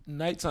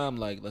nighttime,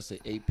 like let's say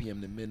 8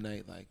 p.m. to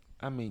midnight. Like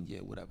I mean, yeah,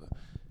 whatever.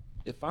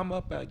 If I'm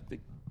up at the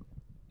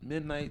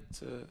midnight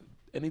to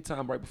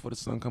anytime right before the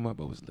sun come up,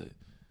 I was lit.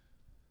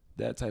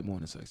 That type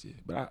morning sex, yeah.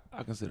 But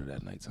I consider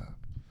that nighttime.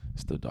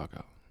 It's still dark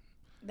out.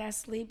 That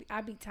sleep,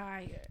 I be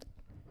tired.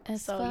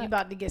 As So fuck. you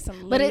about to get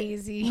some But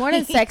lazy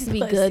morning sex be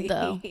good, pussy.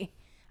 though.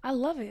 I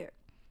love it.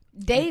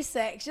 Day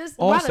sex, just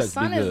All while the sex be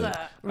sun is good. up.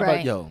 How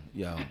Right. about,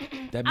 yo,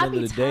 that I middle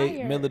be of the day,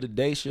 tired. middle of the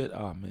day shit.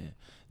 Oh man,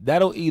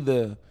 that'll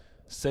either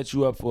set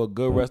you up for a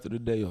good rest of the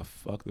day or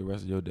fuck the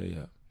rest of your day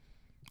up.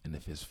 And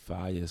if it's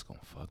fire, it's gonna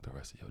fuck the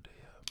rest of your day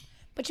up.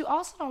 But you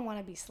also don't want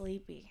to be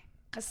sleepy.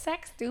 Cause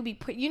sex do be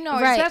put, you know,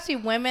 Right. especially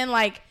women,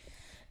 like,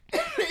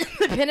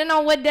 depending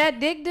on what that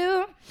dick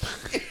do,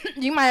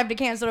 you might have to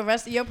cancel the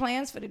rest of your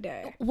plans for the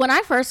day. When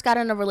I first got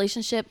in a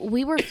relationship,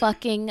 we were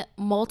fucking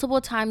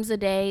multiple times a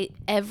day,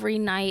 every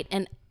night,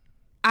 and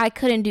I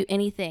couldn't do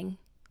anything.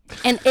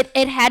 And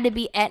it had to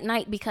be at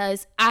night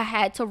because I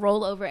had to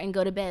roll over and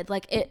go to bed.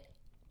 Like,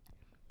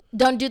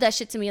 don't do that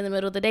shit to me in the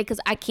middle of the day because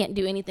I can't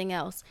do anything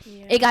else.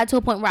 Yeah. It got to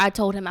a point where I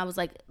told him, I was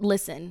like,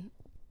 listen,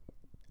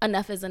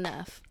 enough is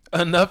enough.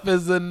 Enough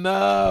is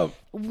enough.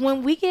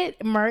 When we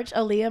get merch,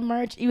 Aaliyah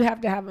merch, you have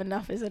to have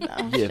enough is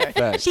enough. Yeah,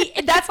 facts.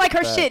 That's like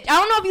her shit. I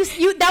don't know if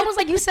you that was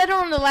like you said it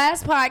on the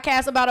last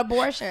podcast about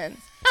abortions.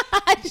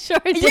 I sure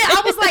did. Yeah,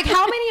 I was like,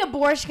 how many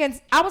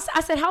abortions?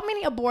 I said, how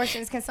many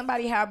abortions can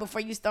somebody have before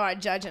you start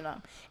judging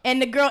them?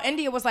 And the girl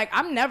India was like,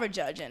 I'm never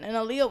judging. And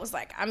Aaliyah was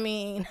like, I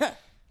mean,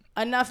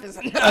 enough is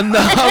enough.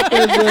 Enough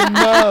is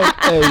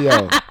enough. Hey,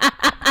 yo.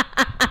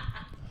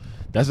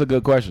 That's a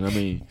good question. I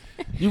mean,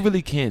 you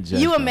really can't judge.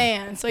 You a them.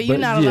 man, so you're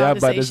But not yeah, allowed I'm to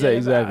about say to shit say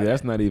exactly. about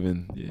That's it. not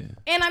even.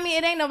 Yeah. And I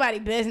mean, it ain't nobody's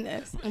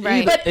business.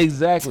 Right. But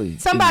Exactly.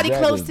 somebody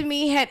Exactly. close to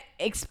me had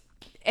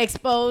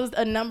exposed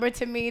a number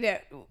to me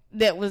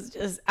that was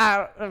just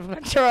out of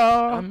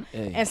control.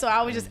 Hey, And so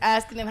I was just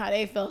asking them how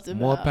they felt about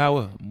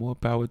it. More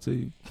power to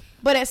you.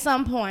 But at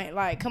some point,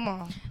 like, come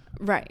on.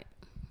 Right.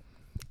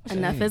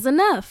 Enough Hey. is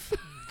enough.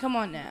 Come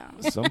on now.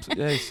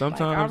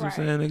 Sometimes all I'm right.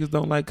 saying niggas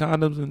don't like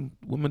condoms and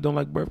women don't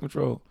like birth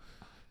control.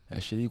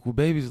 That shit equal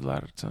babies a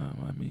lot of the time.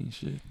 I mean,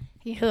 shit.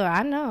 Yeah,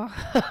 I know.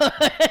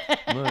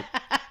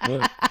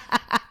 Look,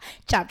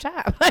 Chop,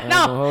 chop. I ain't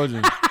No. gonna hold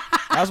you.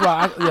 That's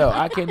why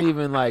I can't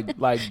even like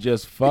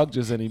just fuck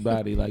just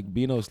anybody, like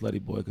be no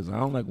slutty boy, because I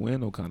don't like wearing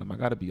no condom. I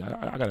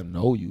gotta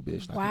know you,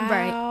 bitch. Like, Wow.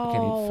 Right. I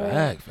can't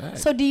even fact.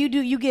 So do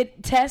you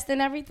get tests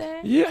and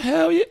everything? Yeah,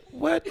 hell yeah.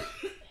 What?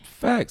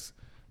 Facts.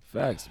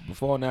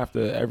 Before and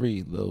after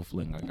every little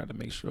fling, I gotta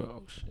make sure.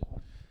 Oh shit,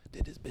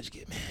 did this bitch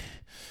get me?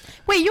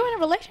 Wait, you're in a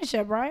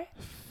relationship, right?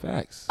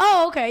 Facts.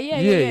 Oh, okay. Yeah.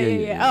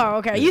 Yeah. Oh,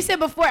 okay. Yeah. You said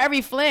before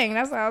every fling.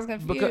 That's why I was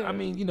confused. Because I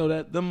mean, you know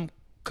that them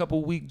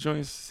couple week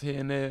joints here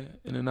and there,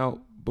 in and out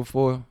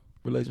before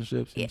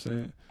relationships. You know what I'm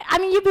saying? I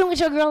mean, you've been with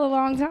your girl a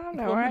long time,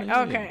 though, Well, right?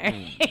 yeah.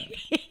 Okay.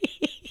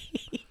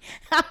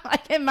 I'm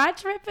like, am I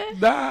tripping?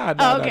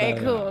 Nah. Okay, nah.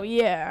 cool.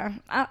 Yeah.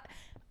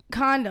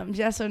 Condoms,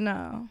 yes or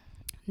no?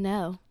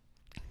 No.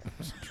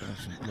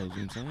 You know what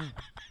I'm saying?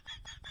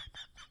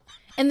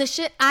 And the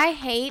shit I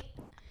hate.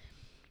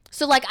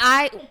 So like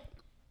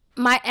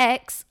my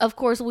ex, of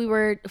course, we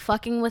were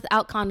fucking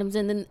without condoms,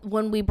 and then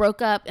when we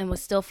broke up and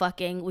was still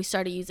fucking, we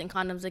started using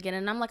condoms again.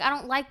 And I'm like, I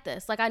don't like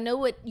this. Like, I know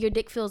what your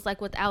dick feels like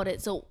without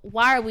it. So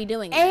why are we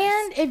doing this?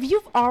 And if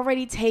you've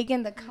already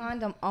taken the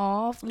condom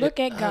off, look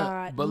at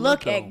God. but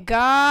Look look, at though.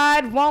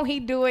 God. Won't he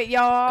do it,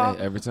 y'all?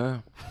 Hey, every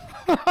time,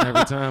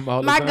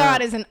 all the My time.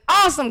 God is an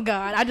awesome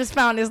God. I just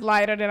found this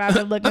lighter that I've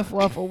been looking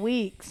for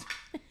weeks.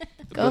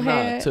 Go But nah,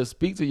 ahead. to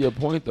speak to your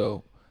point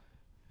though,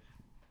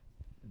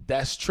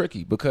 that's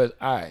tricky because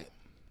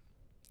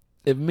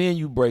if me and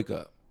you break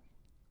up,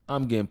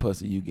 I'm getting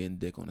pussy, you getting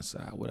dick on the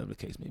side, whatever the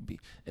case may be,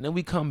 and then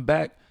we come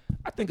back.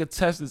 I think a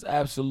test is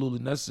absolutely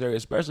necessary,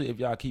 especially if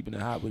y'all keeping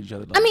it hot with each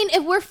other. I mean,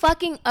 if we're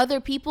fucking other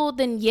people,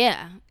 then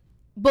yeah,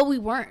 but we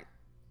weren't.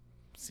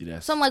 see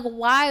that? So I'm like,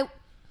 why?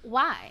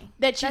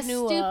 That you That's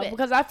knew stupid. of.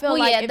 Because I feel Well,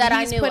 like yeah, if that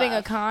I he's knew putting of.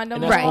 a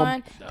condom Right.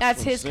 on, that's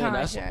what I'm his saying.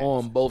 conscience. That's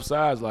on both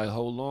sides. Like,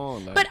 hold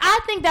on. Like, But I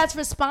think that's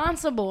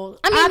responsible.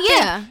 I mean, think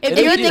yeah. If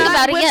It you're is. not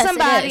About it, with yes, it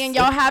somebody is. and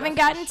y'all haven't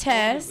gotten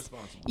tests,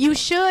 you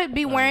should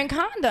be wearing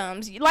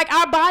condoms. Like,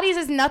 our bodies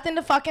is nothing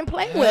to fucking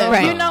play with.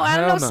 Right. You know, I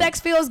Hell know no.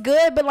 sex feels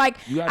good, but like,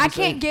 You gotta I be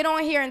can't safe. get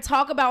on here and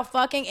talk about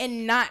fucking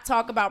and not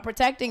talk about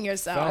protecting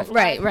yourself.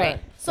 Fact. Right.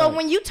 So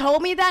when you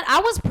told me that, I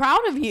was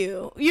proud of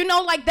you. You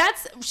know, like,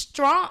 that's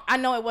strong. I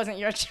know it wasn't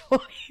your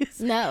choice.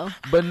 No.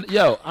 But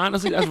yo,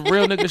 honestly, that's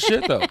real nigga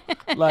shit though.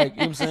 Like, you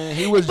know what I'm saying?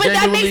 He was But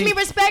that genuinely. makes me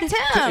respect him.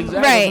 Exactly what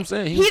I'm Right.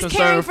 saying. He was He's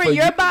caring concerned for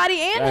you. your body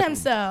and Exactly.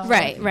 himself.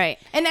 Right.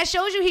 And that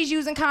shows you he's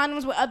using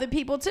condoms with other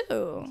people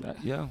too.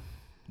 Yo,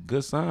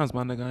 good signs,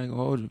 my nigga. I ain't gonna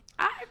hold you.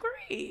 I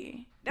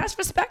agree. That's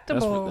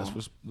respectable. That's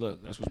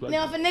respectable.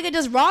 Now, if a nigga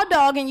just raw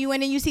dogging you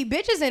and then you see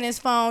bitches in his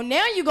phone,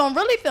 now you gonna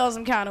really feel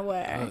some kind of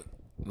way.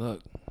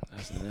 Look,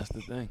 that's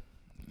the thing.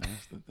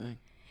 That's the thing.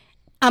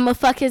 I'ma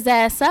fuck his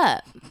ass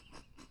up.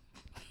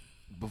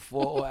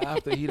 Before or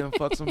after he done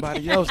fuck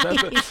somebody else.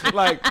 That's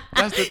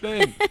the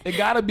thing. It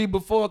gotta be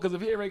before, because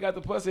if he already got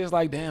the pussy, it's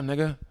like, damn,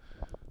 nigga.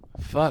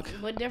 Fuck.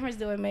 What difference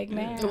do it make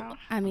now?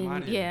 I mean,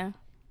 Mine is- yeah.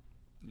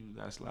 You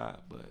gotta slide,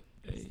 but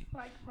hey.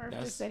 Like Murphy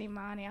That's- said,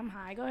 Imani, I'm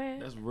high. Go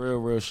ahead. That's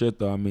real shit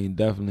though. I mean,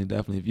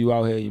 definitely. If you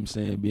out here, you know what I'm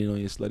saying, being on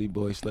your slutty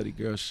boy, slutty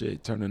girl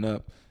shit, turning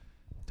up,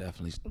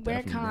 definitely Wear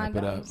wrap it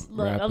up. condoms.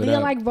 Look, Wrap it Aaliyah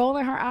up. like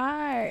rolling her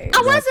eyes.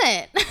 I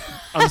wasn't.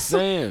 I'm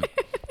saying.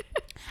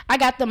 I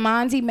got the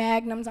Monty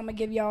Magnums. I'm gonna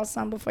give y'all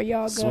some before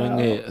y'all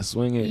go.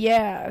 Swing it.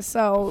 Yeah,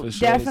 so For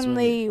sure,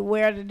 definitely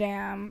wear the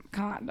damn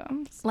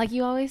condoms. Like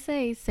you always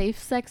say, safe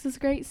sex is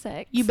great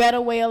sex. You better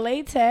wear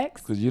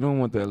latex. Cause you don't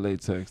want that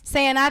latex.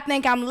 Saying I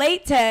think I'm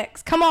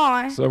latex. Come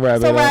on. So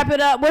wrap it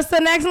up. What's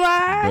the next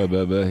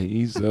line?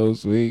 He's so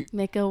sweet.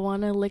 Make her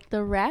wanna lick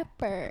the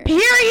rapper.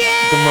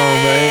 Period. Come on,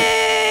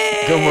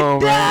 man. Come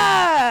on,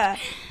 man.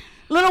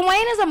 Lil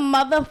Wayne is a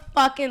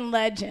motherfucking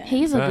legend.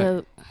 He's a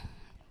goat.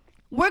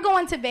 We're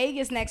going to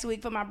Vegas next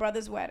week for my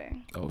brother's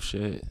wedding. Oh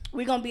shit.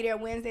 We're gonna be there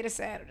Wednesday to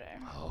Saturday.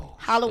 Oh,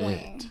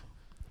 Halloween. shit.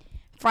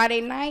 Friday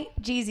night,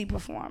 Jeezy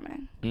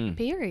performing.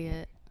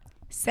 Period.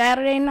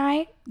 Saturday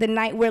night, the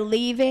night we're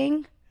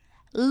leaving,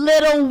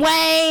 Lil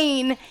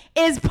Wayne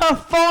is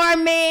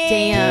performing.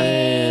 Damn.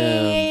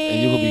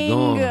 And you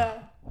gonna be gone.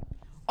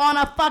 On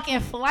a fucking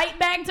flight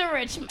back to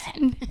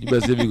Richmond. You better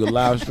see if you can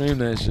live stream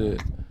that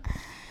shit.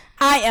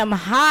 I am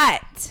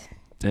hot.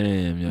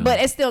 Damn, yeah. But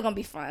it's still gonna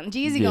be fun.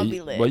 Jeezy gonna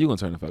be lit. Well, you gonna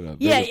turn the fuck up.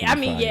 Yeah, Vegas I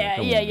gonna mean, be fire.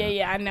 Come on, man.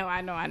 yeah. I know.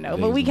 Vegas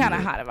But we gonna kind of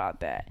be lit. hot about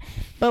that.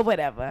 But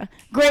whatever.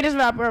 Greatest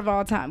rapper of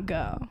all time,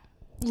 go.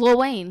 Lil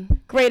Wayne.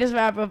 Greatest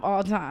rapper of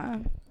all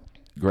time.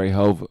 Gray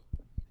Hova.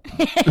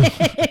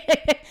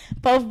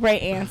 Both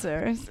great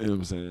answers. You know what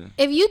I'm saying?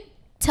 If you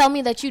tell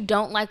me that you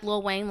don't like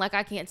Lil Wayne, like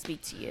I can't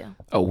speak to you.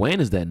 Oh, Wayne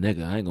is that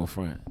nigga. I ain't gonna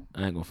front.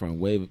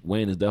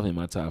 Wayne is definitely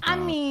my top 5. I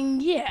mean,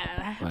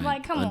 yeah.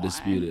 Like, come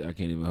undisputed. I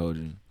can't even hold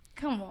you.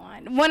 Come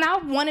on. When I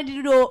wanted to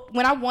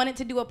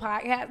do a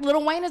podcast,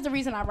 Lil Wayne is the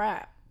reason I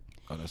rap.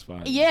 Oh, that's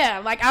fine.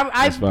 Yeah, like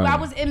I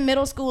was in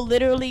middle school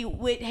literally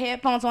with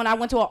headphones on. I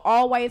went to an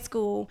all-white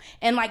school,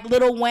 and like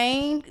Lil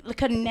Wayne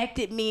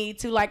connected me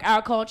to like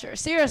our culture.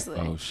 Seriously.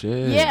 Oh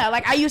shit. Yeah,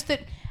 like I used to.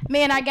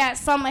 Man, I got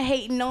summer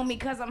hating on me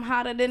because I'm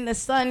hotter than the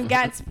sun.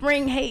 Got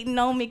spring hating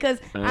on me because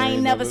I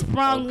ain't never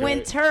sprung. okay.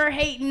 Winter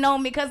hating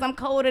on me because I'm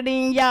colder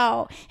than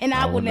y'all. And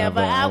I will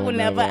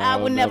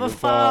never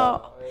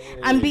fall.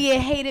 I'm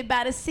being hated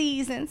by the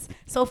seasons.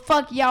 So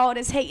fuck y'all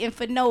that's hating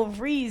for no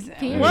reason.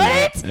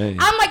 What? Hey.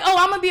 I'm like, oh,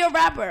 I'm gonna be a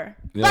rapper.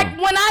 Yeah. Like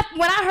when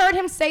I heard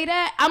him say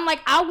that, I'm like,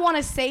 I want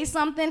to say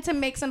something to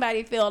make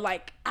somebody feel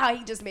like how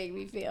he just made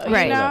me feel.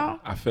 Right. You know?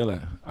 I feel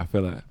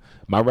that.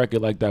 My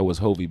record like that was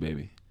Hovey,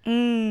 baby.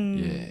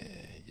 Yeah.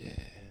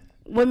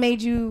 What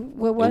made you?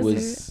 What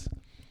was it?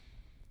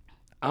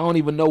 I don't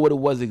even know what it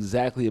was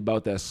exactly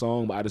about that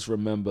song, but I just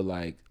remember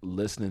like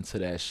listening to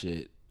that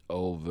shit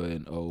over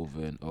and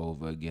over and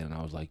over again. And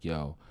I was like,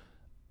 yo,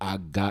 I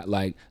got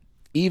like,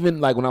 even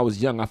like when I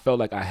was young, I felt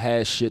like I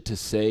had shit to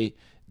say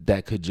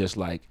that could just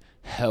like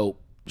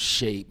help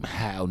shape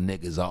how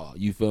niggas are.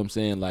 You feel what I'm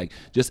saying? Like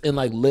just in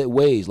like lit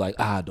ways, like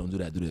don't do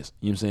that, do this.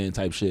 You know what I'm saying?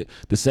 Type shit.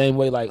 The same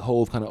way like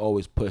Hov kind of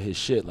always put his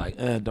shit like,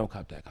 don't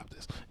cop that, cop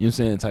this. You know what I'm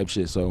saying? Type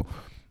shit. So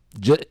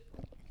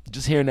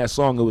just hearing that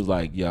song, it was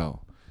like, yo,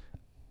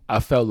 I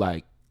felt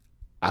like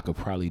I could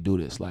probably do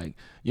this. Like, you know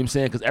what I'm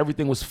saying? Because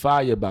everything was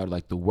fire about it.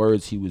 Like the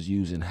words he was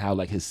using, how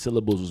like his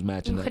syllables was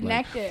matching up.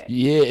 Connected. Like,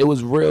 yeah, it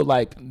was real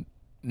like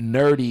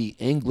nerdy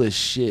English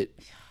shit,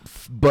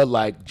 but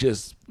like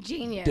just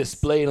Genius.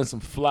 displayed on some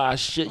fly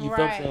shit. You feel what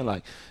I'm Right. saying?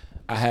 Like,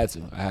 I had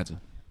to.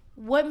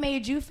 What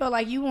made you feel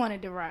like you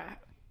wanted to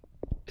rap?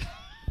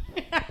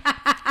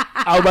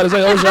 I was about to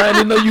say, oh, I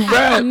didn't know you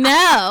rap.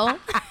 No.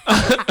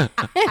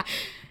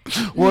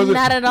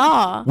 Not at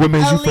all. What made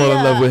you fall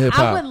in love with hip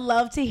I would hop?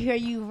 love to hear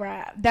you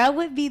rap. That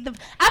would be the.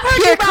 I've heard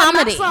Pure you rap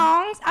comedy. my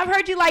songs. I've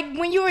heard you like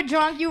when you were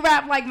drunk, you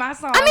rap like my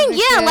songs. I mean, and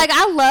yeah, shit. like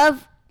I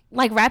love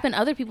like rapping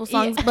other people's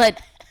songs, but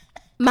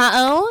my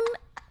own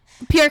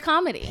pure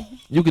comedy.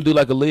 You could do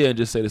like Aaliyah and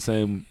just say the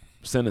same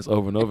sentence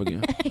over and over again.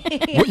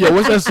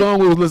 What's that song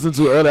we was listening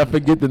to earlier? I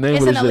forget the name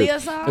It's of an the shit. Aaliyah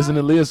song? It's an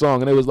Aaliyah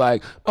song, and it was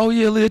like, oh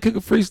yeah, Aaliyah kick a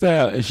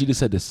freestyle, and she just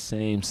said the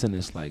same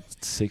sentence like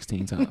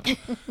 16 times.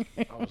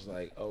 I was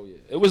like, oh yeah,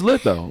 it was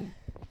lit though.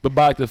 But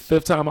by like the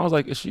 5th time, I was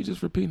like, is she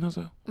just repeating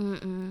herself?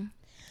 Do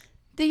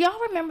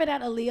y'all remember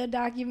that Aaliyah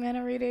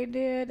documentary they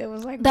did? It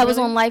was like That was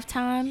really- on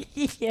Lifetime.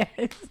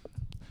 Yes.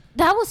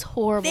 That was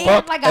horrible. They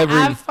Fuck had like an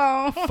every-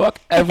 iPhone. Fuck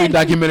every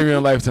documentary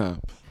on Lifetime.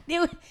 They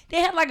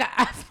had like an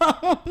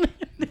iPhone.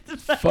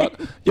 Fuck.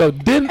 Yo,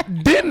 didn't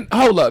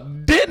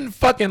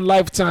fucking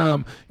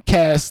Lifetime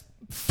cast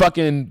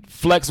fucking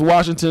Flex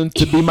Washington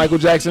to be Michael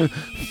Jackson?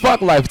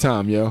 Fuck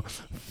Lifetime, yo.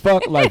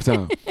 Fuck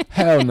Lifetime.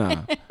 Hell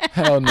nah.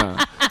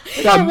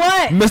 Got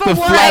what? Mr. For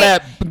what? Flat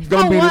App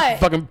gonna For be what? the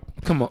fucking.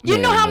 Come on. You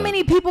know man, how no.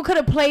 many people could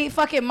have played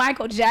fucking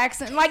Michael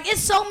Jackson? Like,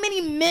 it's so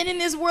many men in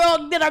this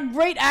world that are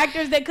great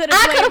actors that could have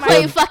I played could have Michael.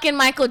 played fucking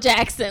Michael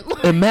Jackson.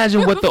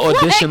 Imagine what the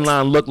audition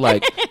line looked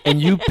like, and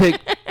you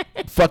pick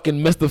fucking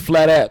Mr.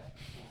 Flat App.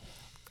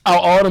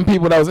 Out all them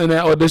people that was in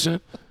that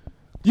audition,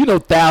 you know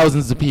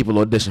thousands of people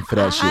auditioned for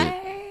that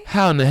shit.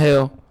 How in the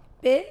hell?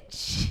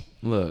 Bitch,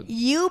 Look,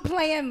 you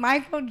playing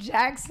Michael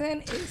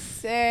Jackson is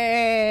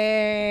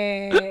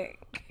sick.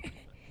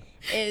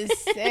 Is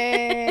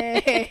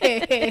sick.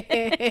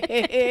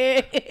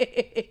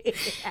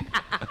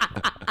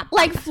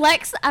 Like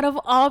Flex out of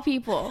all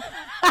people.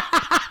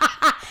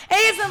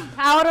 He had some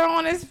powder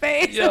on his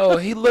face. yo,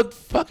 he looked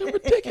fucking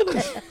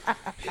ridiculous.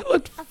 He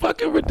looked fucking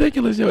fucking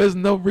ridiculous, yo. There's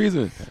no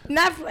reason.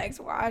 Netflix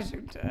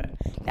Washington.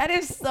 That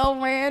is so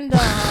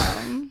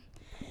random.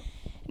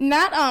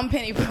 Not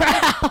Penny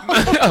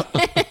Proud.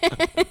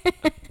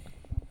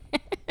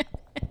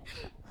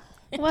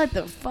 What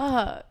the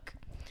fuck?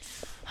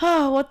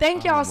 Oh, well,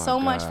 thank y'all so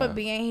much for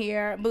being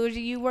here.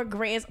 Bougie, you were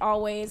great as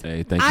always.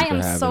 Hey, thank you I for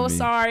am having so me.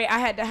 sorry I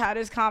had to have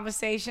this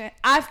conversation.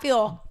 I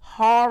feel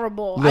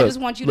horrible. I Look, just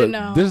want you to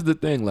know. This is the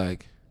thing,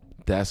 like,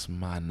 that's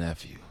my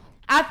nephew.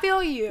 I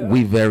feel you.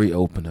 We very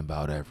open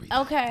about everything.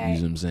 Okay. You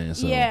know what I'm saying?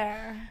 So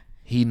yeah.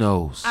 he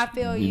knows. I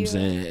feel You know you. what I'm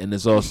saying? And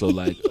it's also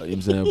like, you know what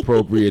I'm saying,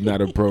 appropriate,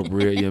 not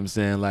appropriate. You know what I'm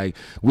saying? Like,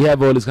 we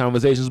have all these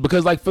conversations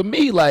because, like, for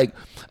me, like,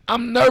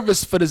 I'm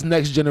nervous for this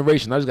next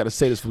generation. I just got to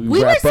say this before we We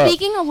were wrap up.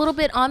 speaking a little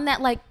bit on that,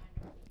 like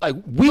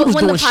We was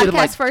when the doing shit at podcast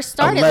like first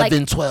started, 11,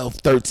 like- 12,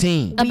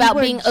 13. about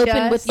were being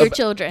open with just- your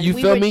children. You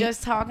We feel were me?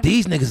 just talking-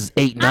 These niggas is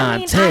 8, 9, I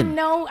mean, 10.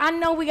 I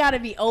know we gotta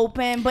be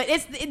open, but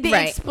it's the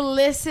Right.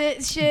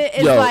 explicit shit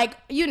is Yo, like,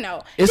 you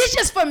know, it's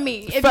just for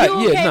me. If Fact,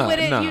 you okay nah, with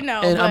it, nah. you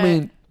know. And but I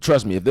mean,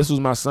 trust me, if this was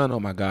my son, oh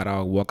my God,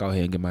 I'll walk out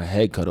here and get my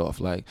head cut off.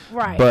 Like,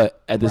 Right.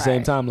 But at the same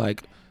Right. time,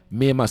 like,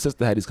 me and my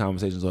sister had these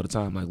conversations all the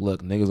time. Like,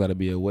 look, niggas gotta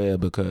be aware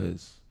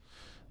because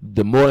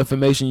the more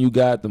information you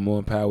got, the more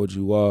empowered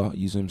you are.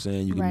 You see what I'm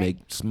saying? You can Right. make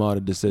smarter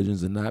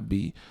decisions and not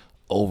be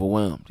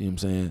overwhelmed. You know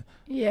what I'm saying?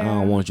 Yeah. I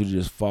don't want you to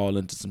just fall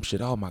into some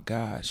shit. Oh my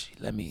gosh,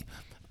 let me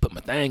put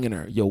my thing in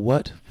her. Yo,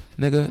 what?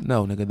 Nigga,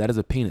 no, nigga, that is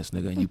a penis,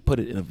 nigga, and you put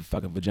it in a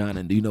fucking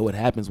vagina. And do you know what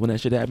happens when that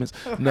shit happens?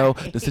 No,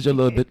 just sit your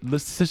little bit,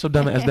 let's sit your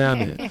dumb ass down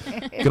there.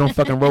 Get on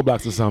fucking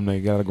Roblox or something.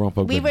 You got a grown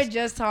folk we were business.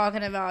 just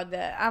talking about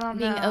that. I don't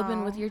being know.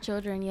 open with your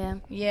children, yeah.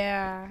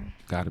 Yeah.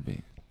 Gotta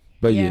be.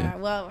 But yeah.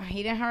 Well,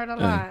 he didn't hurt a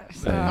lot.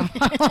 So It'll be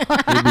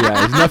all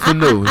right. It's nothing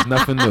new. It's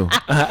nothing new.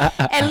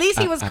 at least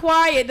he was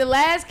quiet. The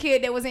last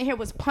kid that was in here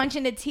was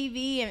punching the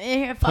TV and in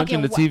here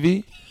Punching fucking the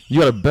TV? You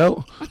got a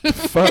belt?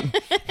 Fuck.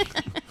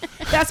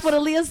 That's what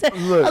Aaliyah said.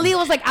 Look. Aaliyah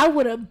was like, I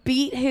would have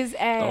beat his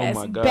ass Oh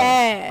my God.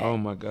 bad. Oh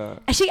my God.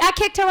 And I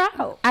kicked her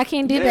out. I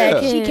can't do Yeah.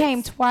 that. She kids.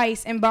 came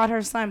twice and bought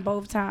her son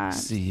both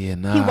times. See, yeah,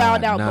 nah. He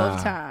wilded out nah,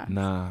 both times.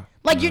 Nah.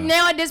 Like nah. you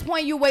now at this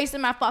point, you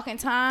wasting my fucking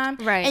time,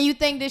 Right. And you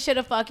think this shit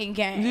a fucking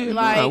game? Yeah,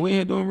 like nah, we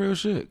ain't doing real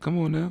shit. Come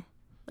on now.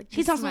 Like,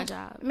 he's this on is my some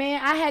job.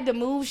 man. I had to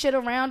move shit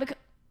around to go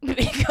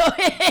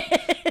ahead.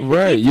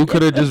 Right. You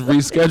could have just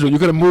rescheduled. You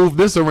could have moved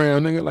this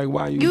around, nigga. Like,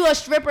 why you? You a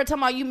stripper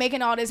talking about you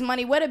making all this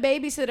money. Where the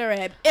babysitter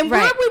at? And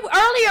Right.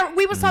 earlier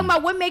we was talking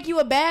about what make you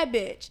a bad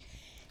bitch.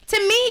 To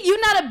me,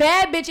 you're not a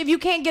bad bitch if you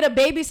can't get a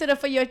babysitter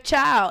for your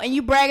child and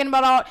you bragging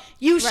about all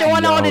you showing You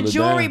all gotta the hold it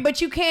jewelry, down. but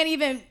you can't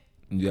even.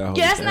 Yeah, hold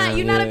Yeah, it that's not down.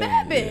 you're not a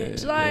Yeah, bad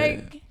bitch. yeah,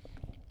 Like. yeah.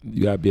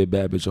 You gotta be a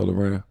bad bitch all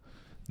around.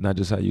 Not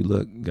just how you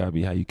look. Gotta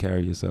be how you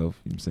carry yourself.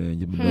 You know what I'm saying?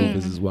 Your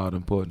maneuvers is wild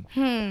important.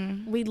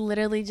 We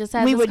literally just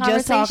had We this were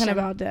just talking conversation.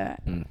 about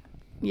that.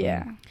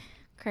 Yeah.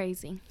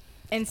 Crazy.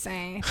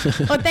 Insane.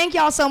 Well, thank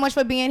y'all so much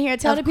for being here.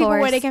 Tell Of the people where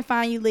course. they can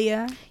find you,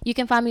 Leah. You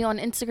can find me on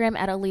Instagram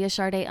at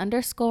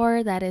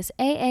 @AliyahChardae_. That is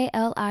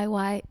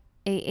AALIYAHCHARDAE_.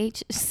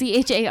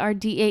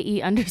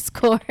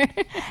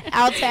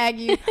 I'll tag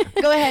you.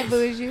 Go ahead,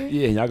 Bougie.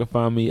 Yeah, y'all can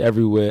find me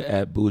everywhere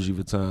at Bougie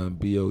Vuitton.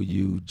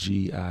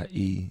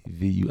 BOUGIE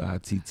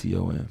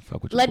VUITTON.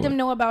 Fuck with your Let boy. them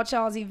know about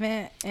y'all's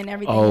event and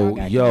everything. y'all Oh,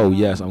 got yo, going on.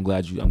 yes, I'm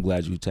glad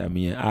you tapped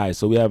me in. All right,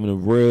 so we're having a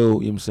real, you know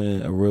what I'm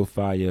saying, a real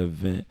fire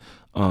event.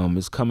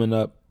 It's coming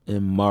up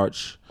in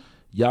March.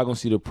 Y'all gonna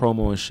see the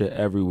promo and shit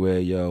everywhere,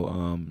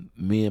 yo.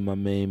 Me and my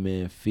main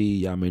man Fee,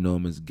 y'all may know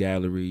him as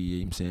Gallery, you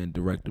know what I'm saying,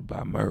 directed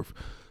by Murph.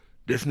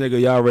 This nigga,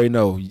 y'all already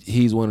know,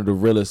 he's one of the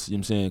realest, you know what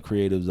I'm saying,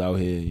 creatives out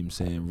here, you know what I'm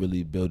saying,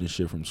 really building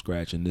shit from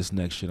scratch. And this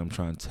next shit I'm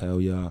trying to tell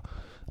y'all,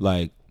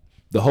 like,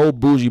 the whole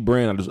Bougie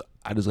brand,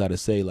 I just gotta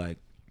say, like,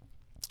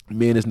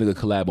 me and this nigga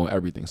collab on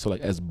everything. So,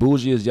 like, as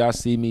bougie as y'all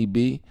see me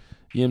be,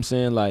 you know what I'm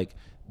saying, like,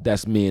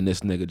 that's me and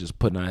this nigga just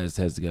putting our heads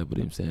together, you know what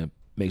I'm saying,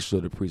 make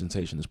sure the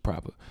presentation is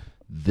proper.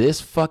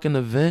 This fucking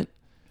event,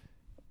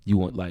 you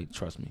want, like,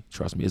 trust me,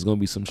 it's gonna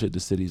be some shit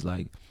the city's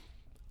like,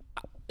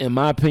 in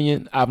my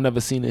opinion, I've never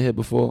seen it here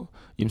before, you know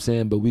what I'm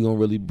saying, but we gonna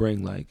really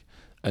bring, like,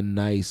 a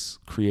nice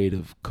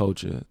creative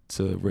culture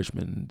to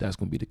Richmond. That's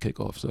gonna be the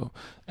kickoff. So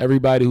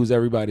everybody's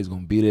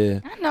gonna be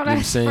there. I know You know what I'm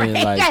that's saying?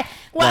 right. Like,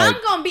 well, like,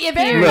 I'm gonna be if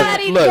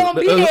everybody's look, gonna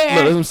be look, there.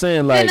 Look, what I'm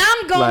saying, like, then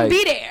I'm gonna like,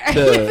 be there. You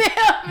The, feel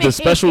me? the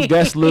special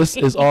guest list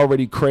is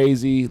already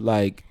crazy.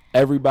 Like,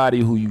 everybody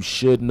who you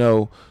should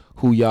know,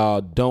 who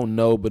y'all don't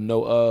know but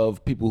know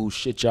of, people who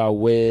shit y'all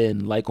wear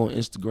and like on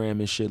Instagram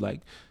and shit. Like,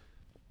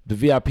 the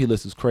VIP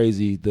list is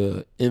crazy.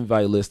 The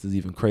invite list is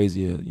even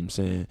crazier. You know what I'm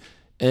saying?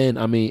 And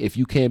I mean, if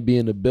you can't be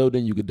in the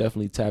building, you could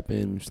definitely tap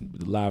in with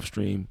the live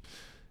stream.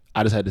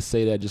 I just had to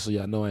say that just so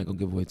y'all know I ain't gonna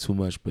give away too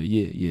much. But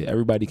yeah,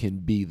 everybody can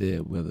be there,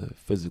 whether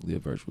physically or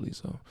virtually.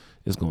 So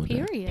it's going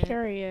down.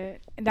 Period.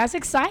 That's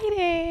exciting.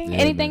 Yeah,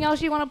 Anything man.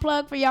 else you want to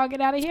plug for y'all get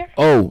out of here?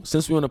 Oh,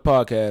 since we're on the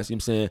podcast, you know what I'm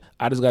saying,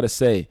 I just gotta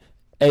say,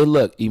 hey,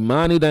 look,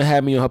 Imani done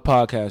had me on her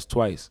podcast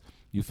twice.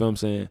 You feel what I'm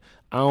saying?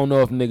 I don't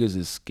know if niggas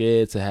is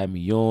scared to have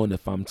me on,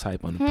 if I'm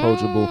type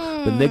unapproachable.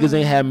 But niggas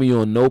ain't had me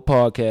on no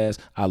podcast.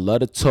 I love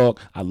to talk.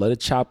 I love to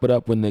chop it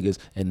up with niggas.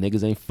 And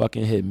niggas ain't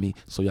fucking hit me.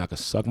 So y'all can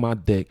suck my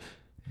dick.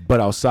 But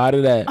outside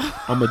of that,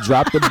 I'm going to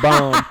drop the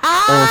bomb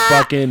on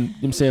fucking, you know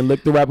what I'm saying,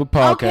 Lick the Rapper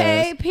podcast.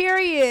 Okay,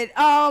 period.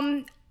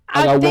 I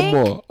got one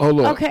more.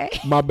 Hold on. Okay.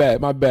 My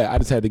bad. I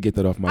just had to get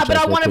that off my chest. But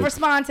I real want to quick.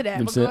 respond to that.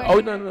 You know what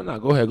I'm but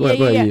saying? go ahead. No.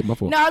 Go ahead. Yeah, my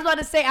fault. No, I was about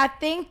to say, I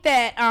think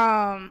that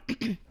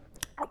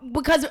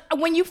because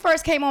when you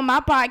first came on my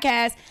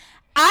podcast,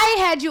 I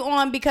had you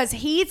on because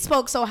he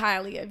spoke so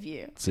highly of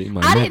you. See,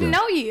 I didn't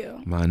know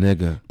you. My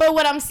nigga. But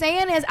what I'm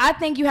saying is, I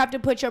think you have to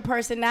put your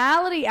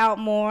personality out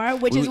more,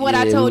 which is what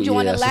I told you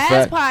on the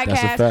last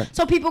podcast.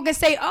 So people can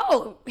say,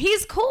 oh,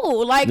 he's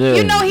cool. Like,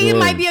 he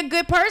might be a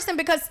good person,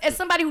 because as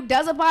somebody who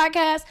does a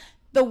podcast,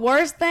 the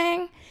worst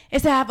thing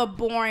is to have a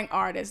boring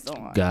artist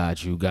on.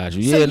 Got you. So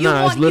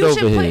Yeah, it's lit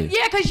over here.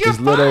 Yeah, because you're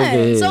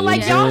fun. So,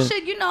 like, y'all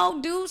should,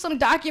 do some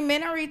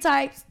documentary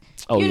types.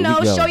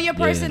 Show your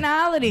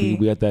personality.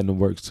 We got that in the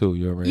works too.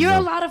 You're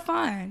a lot of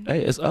fun.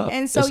 Hey, it's up.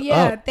 And so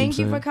thank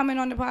you for coming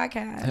on the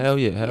podcast. Hell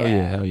yeah.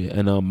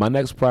 And my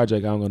next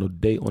project, I don't got no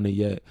date on it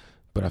yet,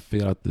 but I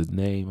figured out the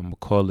name. I'm gonna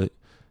call it.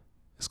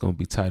 It's gonna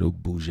be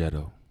titled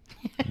Bougetto.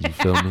 You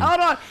feel me? Hold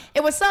on.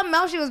 It was something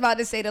else you was about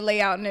to say to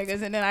lay out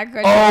niggas, and then I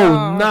cut you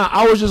off. Nah.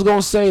 I was just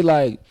gonna say,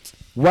 like,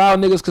 wild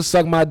niggas could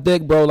suck my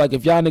dick, bro. Like,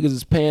 if y'all niggas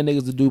is paying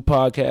niggas to do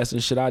podcasts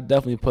and shit, I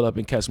definitely pull up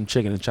and catch some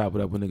chicken and chop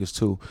it up with niggas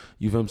too.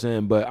 You feel what I'm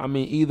saying? But I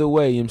mean, either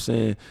way, you know what I'm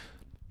saying,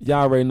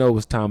 y'all already know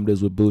what time it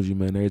is with Bougie,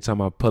 man. Every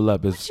time I pull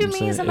up, it's, what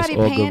you mean somebody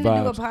paying to do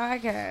a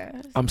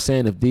podcast? I'm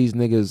saying, if these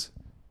niggas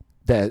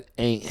that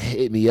ain't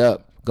hit me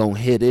up gonna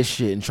hit this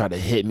shit and try to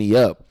hit me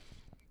up,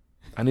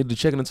 I need to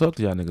check in and talk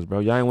to y'all niggas, bro.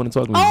 Y'all ain't want to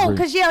talk to me. Oh,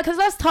 because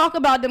let's talk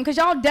about them, because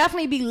y'all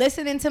definitely be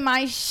listening to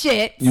my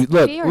shit.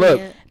 Look.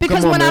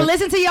 Because when I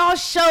listen to y'all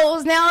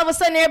shows, now all of a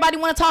sudden everybody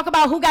want to talk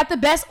about who got the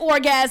best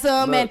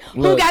orgasm and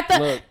who got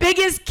the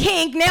biggest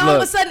kink. Now all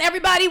of a sudden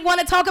everybody want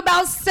to talk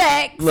about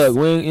sex. Look,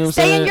 you know what I'm saying?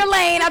 Stay in your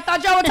lane. I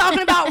thought y'all were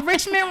talking about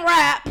Richmond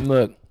rap.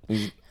 Look.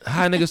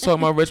 How niggas talk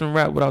about Richmond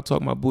rap without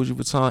talking about Bougie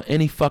Vuitton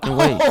any fucking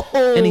way?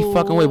 Any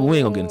fucking way, but we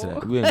ain't gonna get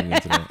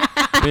into that.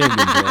 You know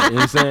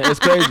what I'm saying? It's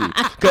crazy.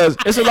 Because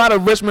it's a lot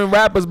of Richmond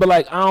rappers, but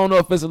like, I don't know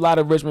if it's a lot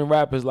of Richmond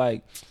rappers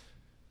like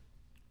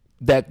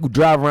that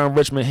drive around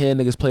Richmond, hear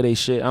niggas play they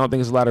shit. I don't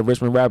think it's a lot of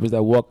Richmond rappers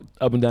that walk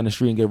up and down the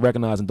street and get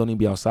recognized and don't even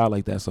be outside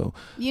like that. So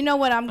you know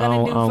what I'm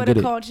gonna do for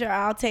the culture?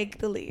 I'll take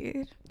the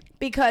lead.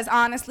 Because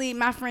honestly,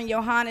 my friend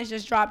Johannes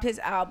just dropped his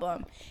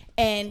album,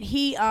 and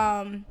he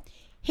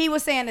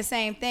was saying the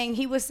same thing.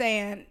 He was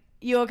saying,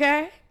 "You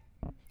okay?"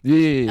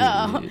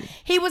 Yeah.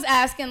 He was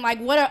asking, like,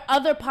 what are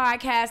other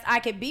podcasts I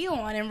could be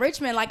on in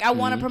Richmond? Like, I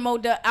want to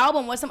promote the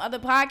album. What's some other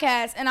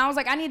podcasts? And I was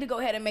like, I need to go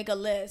ahead and make a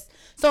list.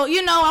 So,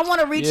 I want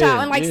to reach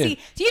out and, like, see.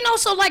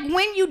 So, like,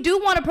 when you do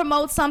want to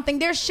promote something,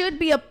 there should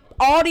be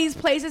all these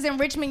places in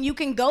Richmond you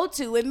can go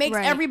to. It makes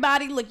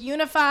everybody look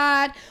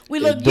unified. We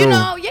look,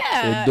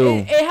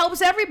 it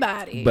helps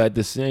everybody. But at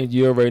the same,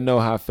 you already know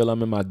how I feel.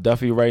 I'm in my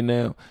Duffy right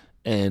now,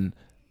 and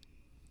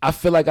I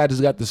feel like I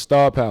just got the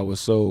star power,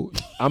 so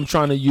I'm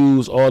trying to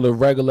use all the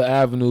regular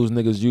avenues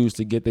niggas use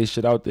to get their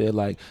shit out there.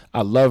 Like,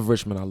 I love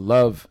Richmond. I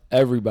love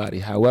everybody.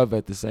 However,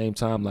 at the same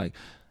time, like,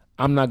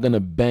 I'm not going to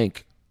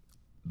bank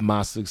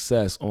my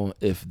success on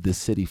if the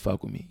city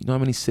fuck with me. You know how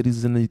many cities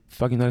is in the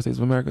fucking United States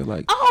of America?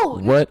 Like,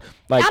 what?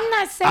 Like, I'm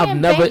not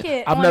saying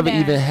I've never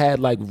even had,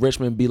 like,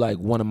 Richmond be, like,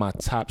 one of my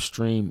top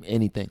stream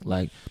anything.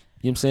 Like, you know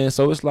what I'm saying?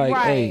 So it's like,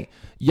 hey,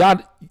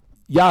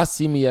 y'all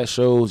see me at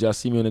shows, y'all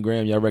see me on the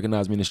gram, y'all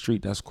recognize me in the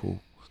street, that's cool.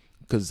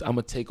 Because I'm going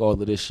to take all of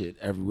this shit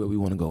everywhere we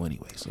want to go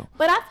anyway. So.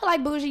 But I feel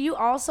like, Bougie, you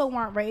also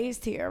weren't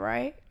raised here,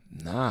 right?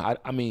 Nah,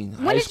 I mean,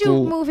 when did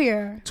you move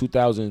here?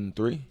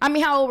 2003. I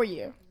mean, how old were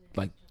you?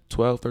 Like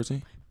 12,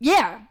 13.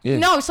 Yeah.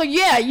 No, so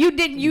you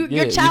did,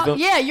 your child,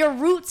 your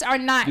roots are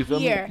not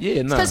here.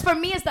 Yeah, nah. Because for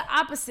me, it's the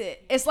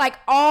opposite. It's like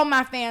all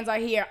my fans are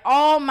here.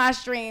 All my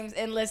streams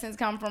and listens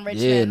come from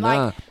Richmond. Yeah,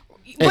 nah. Like,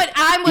 but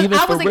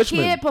I was a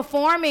kid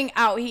performing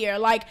out here,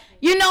 like,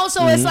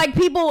 so it's like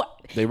people,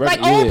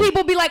 old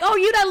people be like, oh,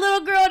 you that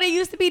little girl that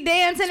used to be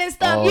dancing and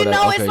stuff.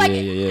 It's like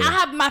I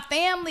have my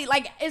family,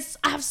 like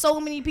I have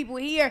so many people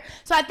here,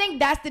 so I think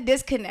that's the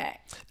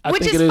disconnect. I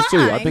think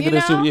it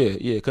is too.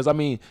 Yeah. Because I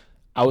mean,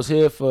 I was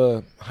here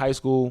for high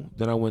school,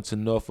 then I went to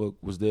Norfolk,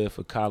 was there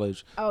for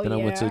college, then I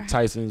went to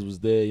Tyson's, was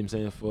there, you know what I'm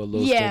saying, for a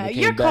little stint. Yeah,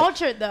 you're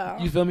cultured though.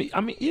 You feel me?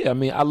 I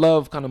mean, I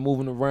love kind of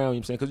moving around, you know what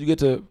I'm saying, because you get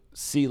to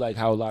see like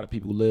how a lot of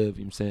people live,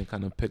 you know what I'm saying,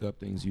 kind of pick up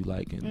things you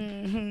like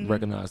and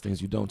recognize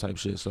things you don't type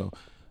shit, so.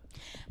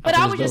 But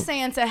I was just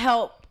saying to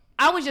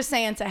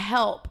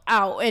help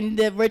out in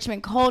the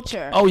Richmond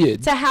culture. Oh, yeah.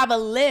 To have a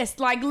list,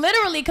 like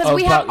literally, because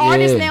we have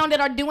artists now that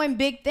are doing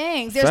big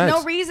things. There's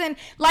no reason,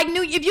 like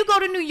if you go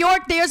to New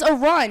York, there's a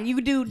run.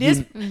 You do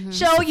this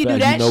show, you do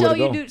that show,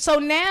 you do. So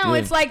now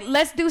it's like,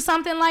 let's do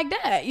something like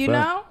that, you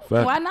know?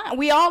 Fact. Why not?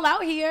 We all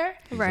out here.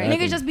 Right.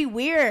 Exactly. Niggas just be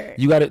weird.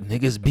 You got it.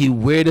 Niggas be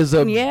weird as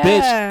a Yeah.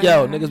 bitch.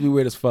 Yo, niggas be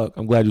weird as fuck.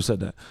 I'm glad you said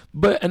that.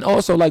 But, and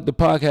also, like, the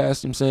podcast, you know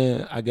what I'm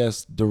saying, I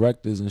guess,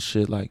 directors and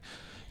shit, like,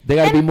 they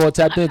got to be more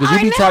tapped in. Because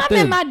you be tapped I'm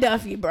in. in my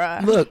Duffy, bro.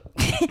 Look.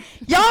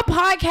 Y'all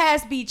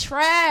podcasts be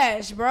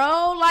trash,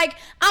 bro. Like,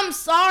 I'm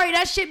sorry.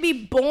 That shit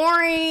be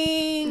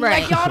boring.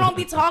 Right. Like, y'all don't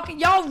be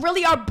talking. Y'all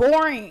really are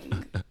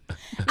boring.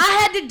 I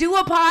had to do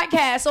a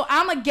podcast, so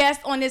I'm a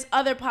guest on this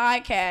other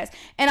podcast.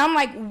 And I'm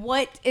like,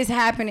 what is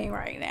happening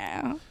right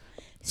now?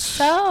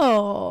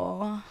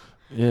 So...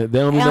 Yeah, they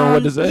don't be knowing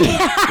what to say.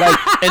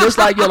 Like, and it's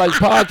like, yo, like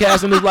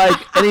podcasting is like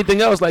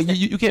anything else. Like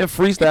you can't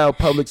freestyle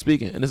public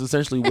speaking, and it's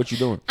essentially what you're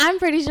doing. I'm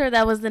pretty sure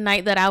that was the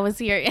night that I was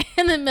here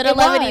in the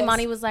middle of it.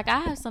 Imani was like,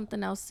 I have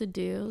something else to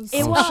do.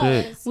 It Oh, was.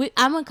 shit.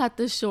 I'm going to cut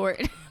this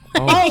short.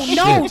 Oh,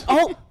 no. shit.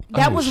 Oh,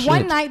 that Oh, was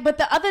one shit. night, but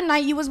the other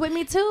night you was with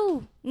me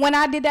too. When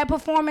I did that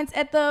performance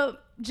at the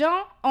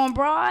Jump on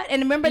Broad.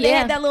 And remember they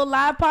Yeah. had that little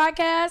live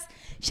podcast?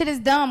 Shit is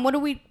dumb.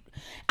 I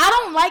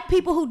don't like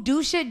people who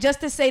do shit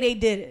just to say they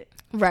did it.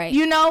 Right.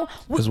 You know?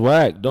 It's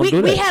whack. Don't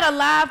do that. We had a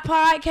live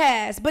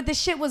podcast, but the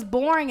shit was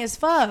boring as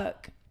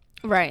fuck.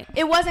 Right.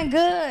 It wasn't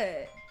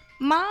good.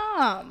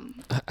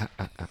 Mom.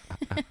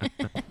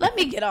 Let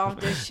me get off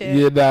this shit.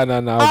 Yeah,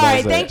 no. All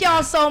right, thank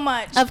y'all so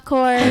much. Of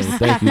course.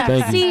 Thank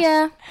you. See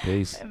ya.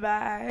 Peace.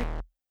 Bye.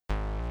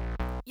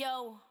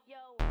 Yo.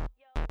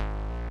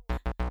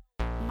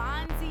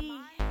 Monzy.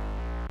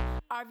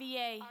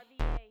 RVA.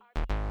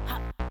 Huh.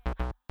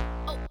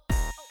 Oh.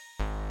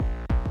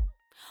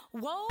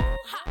 Whoa.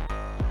 Ha.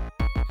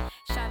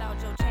 Shout out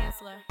Joe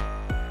Chancellor.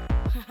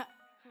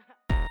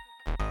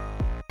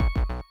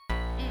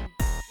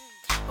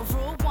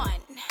 Rule 1.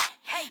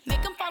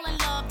 Make them fall in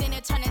love, then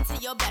it turn into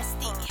your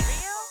bestie.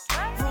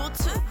 Rule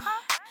 2.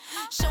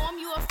 Show him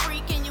you a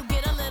freak and you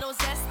get a little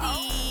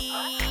zesty.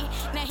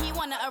 Now he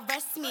wanna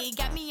arrest me.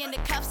 Got me in the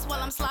cuffs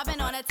while I'm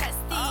slobbing on a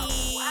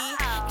testy.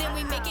 Then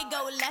we make it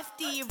go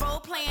lefty. Role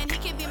playing, he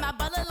can be my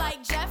butler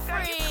like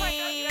Jeffrey.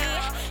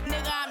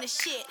 Nigga, I'm the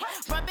shit.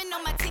 Rubbing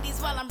on my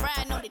titties while I'm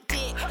riding on the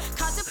dick.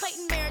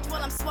 Contemplating marriage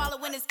while I'm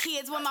swallowing his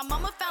kids. When my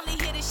mama finally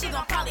hit it, she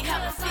gon' probably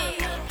have a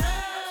fit.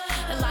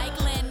 Like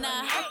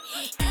Lena,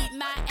 eat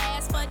my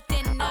ass for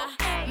dinner.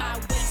 My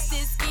waist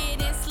is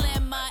getting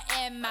slimmer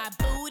and my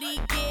booty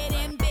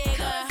getting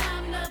bigger.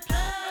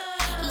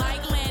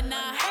 Like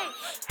Lena,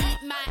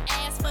 eat my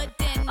ass for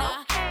dinner.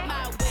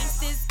 My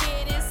waist is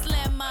getting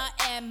slimmer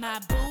and my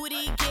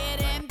booty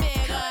getting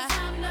bigger.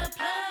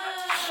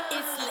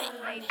 It's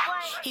lit.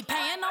 He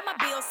paying all my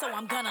bills, so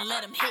I'm gonna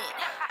let him hit.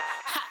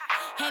 Ha.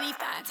 And he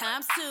fine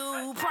times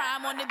too.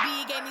 Prime on the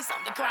beat gave me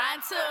something to cry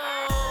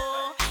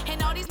to.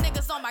 And all these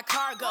niggas on my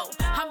cargo.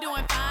 I'm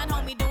doing fine,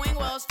 homie, doing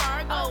Wells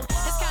Fargo.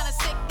 It's kinda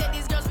sick that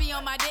these girls be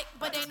on my dick,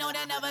 but they know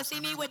they never see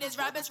me with this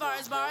rap as far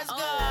as bars go.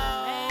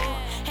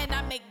 And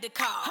I make the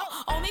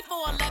call. Only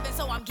 4'11",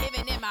 so I'm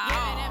giving it my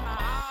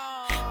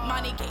all.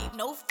 Money gave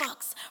no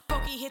fucks.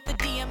 Brokey hit the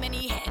DM and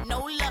he had no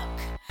luck.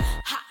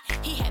 Ha,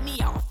 he had me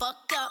all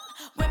fucked up.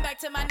 Went back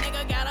to my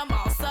nigga, got him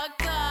all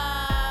sucked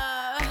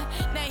up.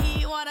 Now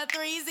he want a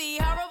 3Z.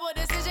 Horrible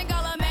decision,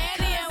 call him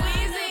Mandy and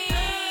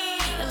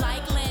Weezy.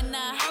 Like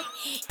Lena,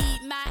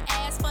 eat my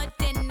ass for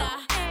dinner.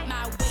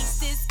 My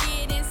waist is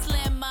getting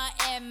slimmer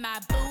and my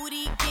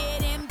booty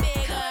getting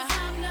bigger.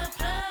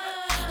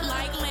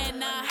 Like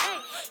Lena,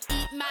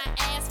 eat my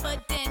ass for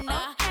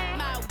dinner.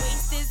 My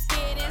waist is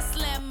getting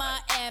slimmer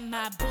and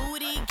my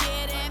booty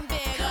getting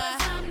bigger.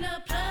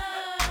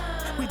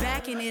 We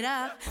backing it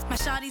up. My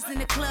shawty's in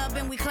the club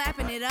and we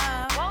clapping it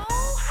up.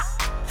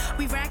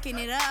 We racking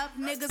it up.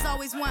 Niggas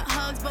always want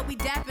hugs, but we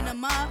dapping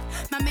them up.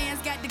 My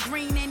man's got the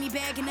green and he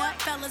bagging up.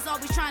 Fellas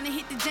always trying to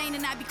hit the Jane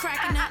and I be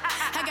cracking up.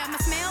 I got my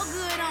smell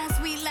good on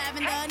sweet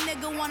lavender.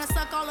 Nigga wanna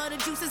suck all of the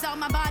juices out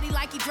my body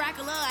like he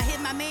Dracula. I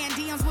hit my man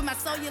DMs with my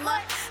cellular.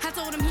 I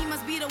told him he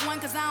must be the one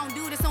cause I don't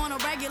do this on a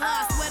regular.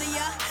 I swear to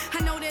ya, I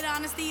know that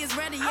honesty is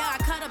ready, yeah. I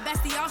cut her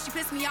bestie off, she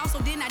pissed me off, so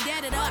then I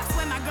dead it up. I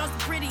swear my girl's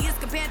the prettiest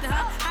compared to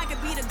her. I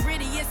could be the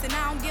grittiest and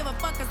I don't give a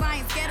fuck cause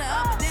I ain't scared of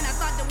her. But then I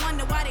start to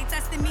wonder why they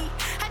testing me.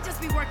 I just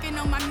be working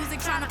on my music,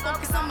 trying to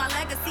focus on my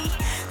legacy.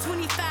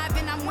 25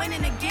 and I'm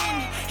winning again.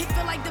 It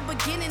feel like the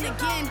beginning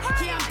again.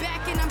 Yeah, I'm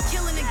back and I'm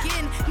killing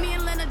again. Me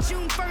and Lena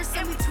June 1st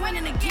and we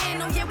twinning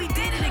again. Oh yeah, we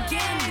did it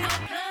again.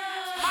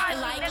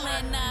 Like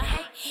Lena,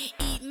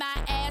 eat my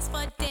ass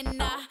for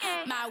dinner.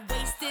 My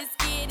waist is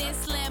getting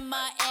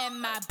slimmer and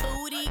my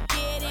booty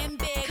getting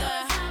bigger.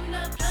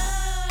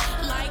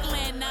 Like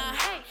Lena,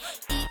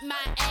 eat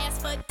my ass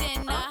for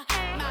dinner.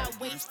 My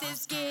waist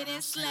is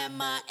getting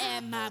slimmer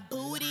and my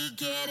booty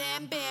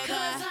getting bigger.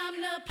 'Cause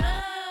I'm the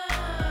plug.